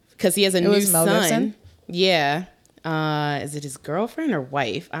because he has a new was Mel son. Gibson? Yeah. Is it his girlfriend or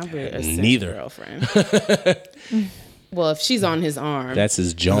wife? I would assume Neither. girlfriend. Well, if she's on his arm, That's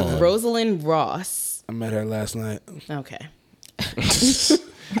his John. Rosalind Ross. I met her last night. Okay.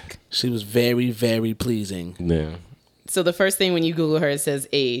 She was very, very pleasing. Yeah. So the first thing when you Google her, it says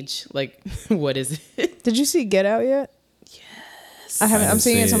age. Like, what is it? Did you see Get Out yet? Yes. I haven't. I'm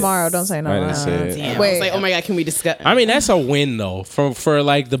seeing it tomorrow. Don't say no. I didn't see it. Damn. I Wait. was like, oh my God, can we discuss? I mean, that's a win though. For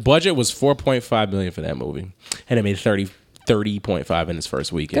like the budget was $4.5 million for that movie, and it made 30.5 in its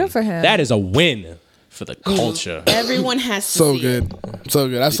first weekend. Good for him. That is a win for the culture. Everyone has to So see good, it. so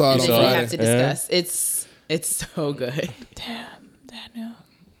good. I saw it And on then we Friday. have to discuss. It's so good.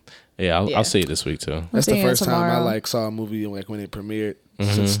 Yeah, Yeah. I'll see it this week too. That's the seeing it first time I tomorrow. like saw a movie like when it premiered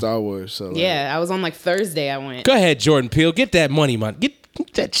since Star Wars. So like, Yeah, I was on like Thursday. I went. Go ahead, Jordan Peele. Get that money, man. Get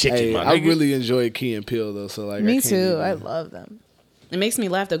that chicken, hey, man. I really enjoyed Key and Peele though. So like, Me I can't too. even- I love them. It makes me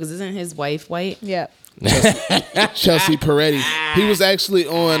laugh though because isn't his wife white? Yeah. Chelsea Peretti. He was actually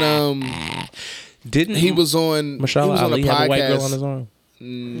on. Didn't He was on. Mashallah he was on a Ali have a white girl on podcast. his arm?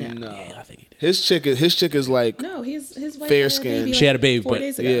 No, I think he did. his chick is like. No, his wife Fair had a skin. baby, She had a baby, 4 but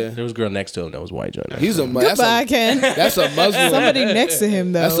days ago. Yeah, there was a girl next to him that was white. Joint. he's a Goodbye, Ken. that's a Muslim. Somebody next to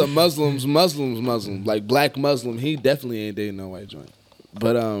him though. That's a Muslim, like black Muslim. He definitely ain't dating no white joint.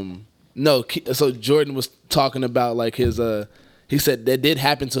 But no. So Jordan was talking about like his He said that did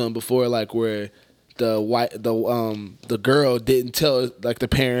happen to him before, like where the girl didn't tell like the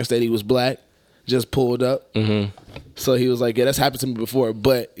parents that he was black, just pulled up. Mm-hmm. So he was like, yeah, that's happened to me before.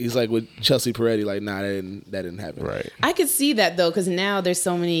 But he's like with Chelsea Peretti, like, nah, that didn't happen. Right. I could see that though, because now there's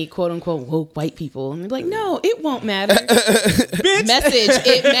so many quote unquote woke white people, and they're like, no, it won't matter. Message,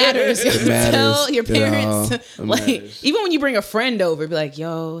 it matters. It matters. Tell your It all parents. Like, matters. even when you bring a friend over, be like,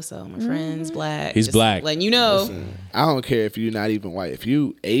 yo, so my friend's black. He's Just black. letting you know. Listen, I don't care if you're not even white. If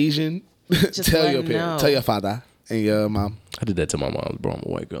you Asian, Just tell let your him parents, know. tell your father and your mom. I did that to my mom. Bro, I'm a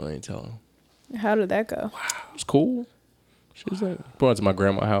white girl. I ain't tell her. How did that go? It was cool. She was like, brought it to my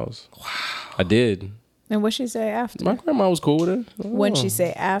grandma's house. Wow. I did. And what she say after? My grandma was cool with it. When she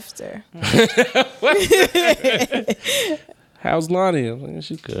say after? How's Lonnie? I was like,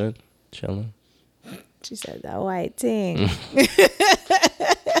 she's good. Chilling. She said that white thing.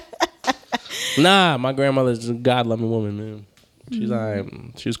 Nah, my grandmother's a God-loving woman, man. She's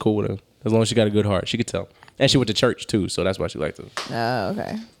she was cool with her. As long as she got a good heart. She could tell. And she went to church, too, so that's why she liked it. Oh,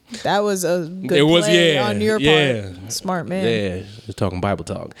 okay. That was a good It was, play yeah, on your yeah. part. Smart man. Yeah, just talking Bible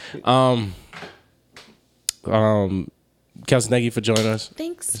talk. Kelsey, thank you for joining us.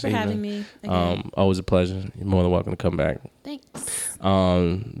 Thanks this for evening. having me. Again. Always a pleasure. You're more than welcome to come back. Thanks.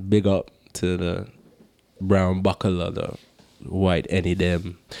 Big up to the brown buckler, the white any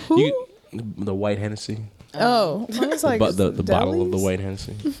them. The white Hennessy. Oh, I was like, the bottle of the white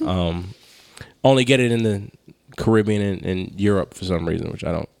Hennessy. Only get it in the Caribbean and Europe for some reason, which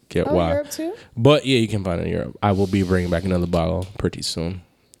I don't get why. Europe too? But yeah, you can find it in Europe. I will be bringing back another bottle pretty soon.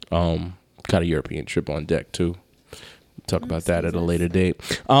 Got a European trip on deck too. Talk about that at a later date.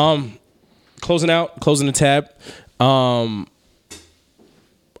 Closing the tab.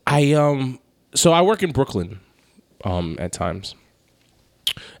 So I work in Brooklyn at times.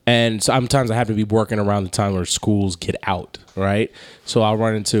 And sometimes I have to be working around the time where schools get out, right? So I'll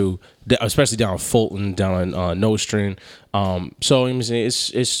run into, especially down Fulton, down on Nostrand. So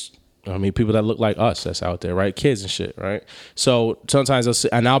it's people that look like us that's out there, right? Kids and shit, right? So sometimes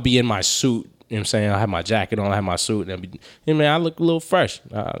I'll be in my suit. You know what I'm saying? I have my jacket on, I have my suit, and I look a little fresh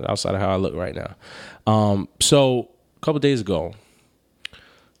outside of how I look right now. So a couple days ago,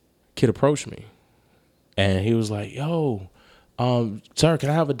 kid approached me, and he was like, "Yo, sir, can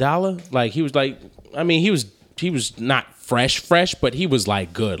I have $1?" Like he was like, he was not fresh, but he was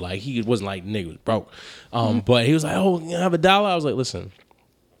like good. Like he wasn't like nigga was broke. But he was like, "Oh, you have $1?" I was like, "Listen,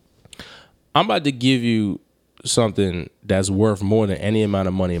 I'm about to give you something that's worth more than any amount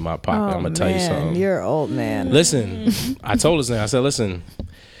of money in my pocket. I'm gonna tell you something. You're an old man. Listen, I told this nigga, I said, listen,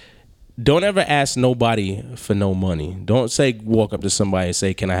 don't ever ask nobody for no money. Don't walk up to somebody and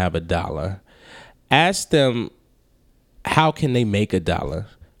say, can I have $1? Ask them, how can they make $1?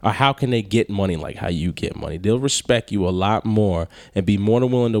 Or how can they get money like how you get money? They'll respect you a lot more and be more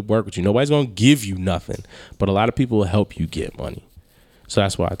than willing to work with you. Nobody's gonna give you nothing, but a lot of people will help you get money. So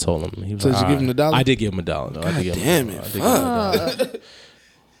that's why I told him. He was So did you give him $1? I did give him $1. No, I did give him Damn it. $1.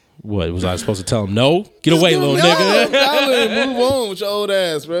 What, was I supposed to tell him no? Get away, little nigga. $1. Move on with your old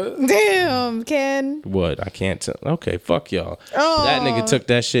ass, bro. Damn, Ken. What? I can't tell. Okay, fuck y'all. That nigga took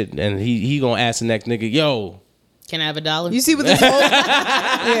that shit and he gonna ask the next nigga, yo, can I have $1? You see what this old...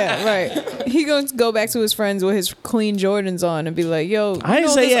 Yeah, right. He gonna go back to his friends with his clean Jordans on and be like, yo, I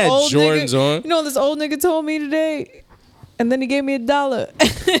didn't say he had Jordans on. You know what this old nigga told me today? And then he gave me $1.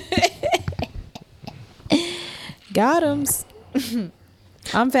 Got him.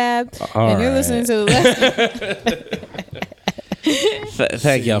 I'm Fab. All and you're right. listening to the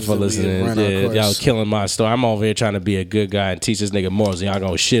Thank y'all for Seems that we listening. have run our Yeah, course. y'all killing my story. I'm over here trying to be a good guy and teach this nigga morals, and y'all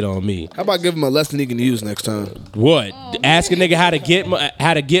gonna shit on me. How about give him a lesson he can use next time? What? Ask a nigga how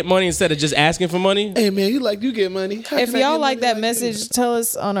to get money instead of just asking for money? Hey man, you get money. How If can I y'all get like money that message, tell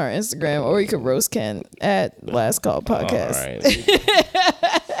us on our Instagram, or you can roast Ken at Last Call Podcast. All right.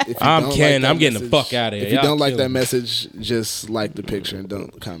 If you I'm don't Ken. that I'm getting the message- fuck out of here. If you Y'all don't like that killing me. message, just like the picture and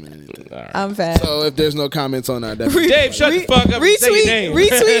don't comment anything. I'm Fab. So if there's no comments on our Dave, shut the fuck up and say your name. Retweet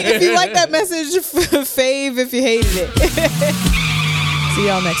if you like that message. Fave if you hated it. See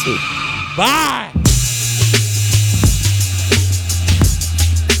y'all next week. Bye.